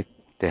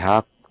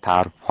Deha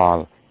Tar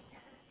Phal.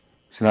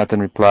 Sanatan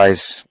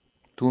replies,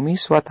 Tumi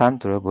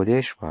Swatantra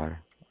Godeshvar.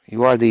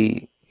 You are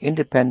the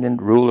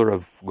independent ruler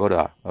of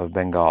Goda, of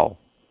Bengal.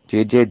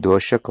 Jeje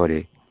Dosha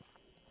Kori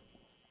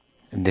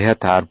Deha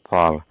Tar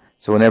Phal.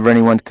 So whenever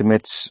anyone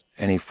commits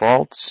any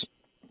faults,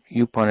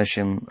 you punish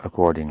him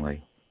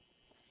accordingly.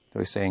 So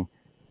he's saying,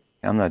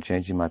 I'm not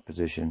changing my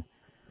position.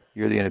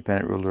 You're the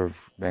independent ruler of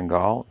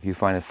Bengal. If you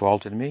find a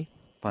fault in me,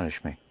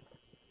 punish me.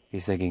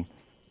 He's thinking,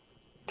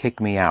 kick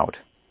me out.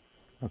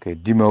 Okay,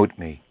 demote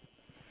me.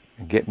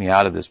 And get me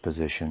out of this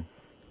position.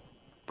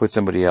 Put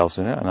somebody else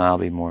in it, and I'll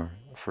be more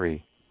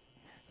free.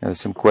 Now,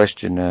 some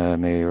question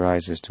may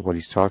arise as to what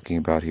he's talking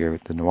about here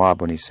with the Nawab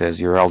when he says,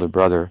 your elder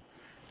brother.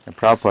 And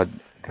Prabhupada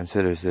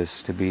considers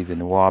this to be the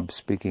Nawab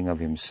speaking of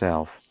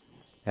himself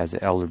as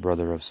the elder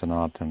brother of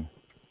Sanatan.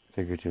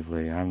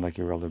 Figuratively, I'm like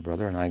your elder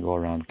brother, and I go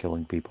around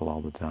killing people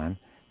all the time,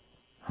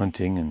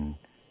 hunting and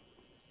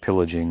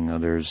pillaging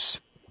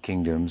others'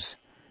 kingdoms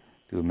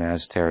to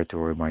amass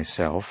territory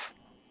myself,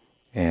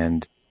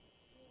 and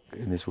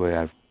in this way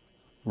I've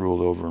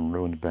ruled over and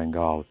ruined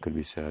Bengal, it could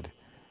be said,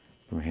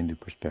 from a Hindu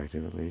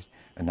perspective at least,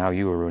 and now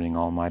you are ruining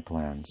all my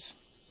plans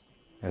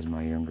as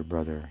my younger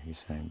brother, he's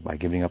saying. By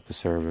giving up the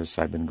service,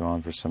 I've been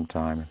gone for some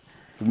time.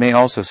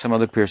 Some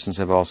other persons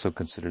have also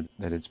considered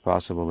that it's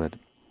possible that,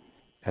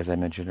 as I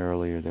mentioned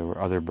earlier, there were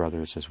other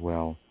brothers as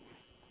well.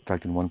 In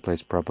fact, in one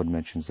place, Prabhupada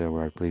mentions there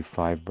were, I believe,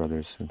 5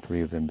 brothers, and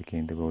 3 of them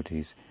became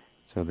devotees.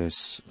 So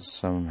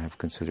some have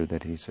considered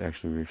that he's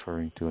actually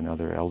referring to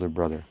another elder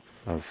brother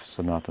of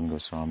Sanatana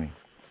Goswami.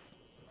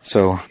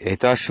 So,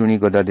 Eta Shuni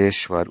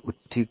Godadeshwar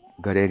Utti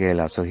Gare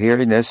Gela. So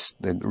here in this,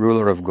 the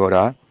ruler of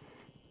Goda,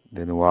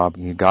 the Nawab,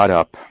 he got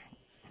up,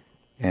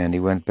 and he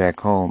went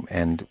back home,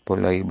 and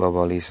Polai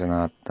Babali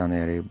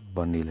Sanatanere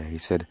Bandile. He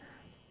said,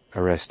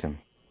 arrest him.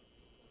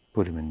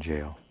 put him in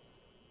jail.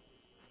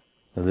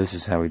 So this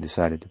is how he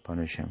decided to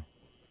punish him.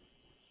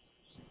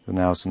 So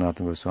now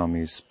Sanatana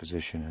Goswami's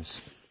position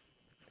is,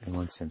 in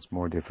one sense,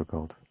 more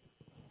difficult.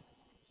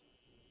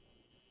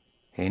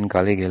 Hein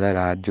kale gela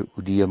raj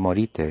udiya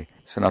morite,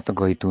 Sanatana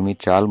Gohitumi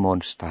chal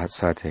mon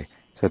state.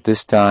 So at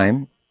this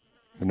time,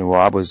 the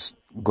Nawab was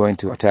going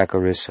to attack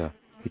Orissa.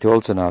 He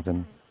told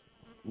Sanatana,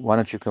 why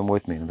don't you come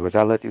with me? In other words,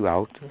 I'll let you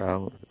out,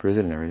 the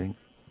prison and everything.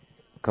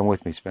 Come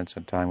with me, spend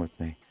some time with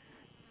me.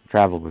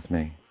 Travel with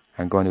me.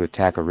 I'm going to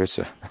attack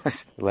Orissa.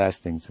 That's the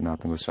last thing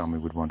Sanatana Goswami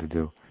would want to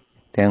do.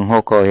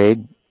 Tenho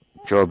kohe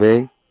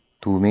jobe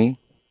tumi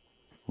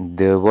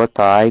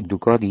devatai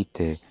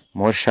dukarite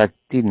mor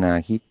shakti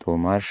nahi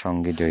tomar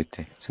sange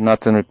joite.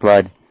 Sanatana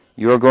replied,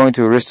 you are going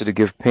to Orissa to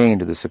give pain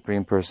to the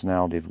Supreme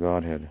Personality of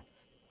Godhead.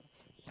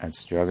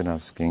 That's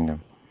Jagannath's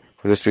kingdom.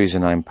 For this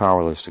reason I am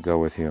powerless to go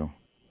with you.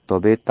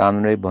 Tobe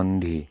tanre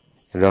bandhi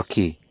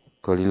rakhi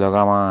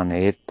kolilagaman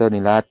etta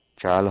nilat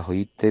chal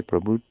hoite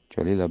prabhu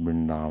chalila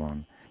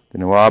Vrindavan. The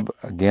Nawab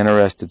again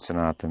arrested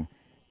Sanatana,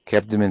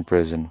 kept him in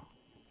prison.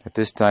 At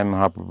this time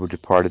Mahaprabhu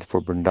departed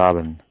for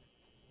Vrindavan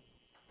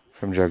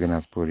from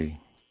Jagannath Puri.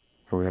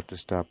 So we have to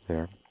stop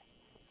there.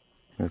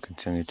 We'll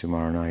continue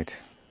tomorrow night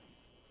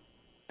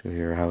to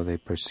hear how they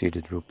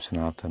proceeded Rup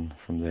Sanatana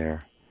from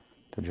there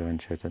to join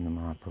Chaitanya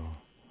Mahaprabhu.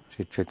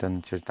 Shri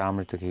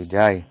Caitanya-caritamrta ki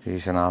jai, Shri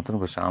Sanatana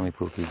Goswami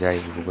Prabhu ki jai,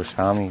 Guru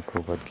Goswami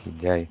Prabhupada ki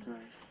jai,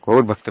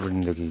 Gaur Bhakta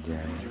Vrinda ki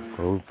jai,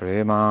 Gaur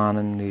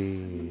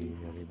Premanandi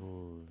Haribo.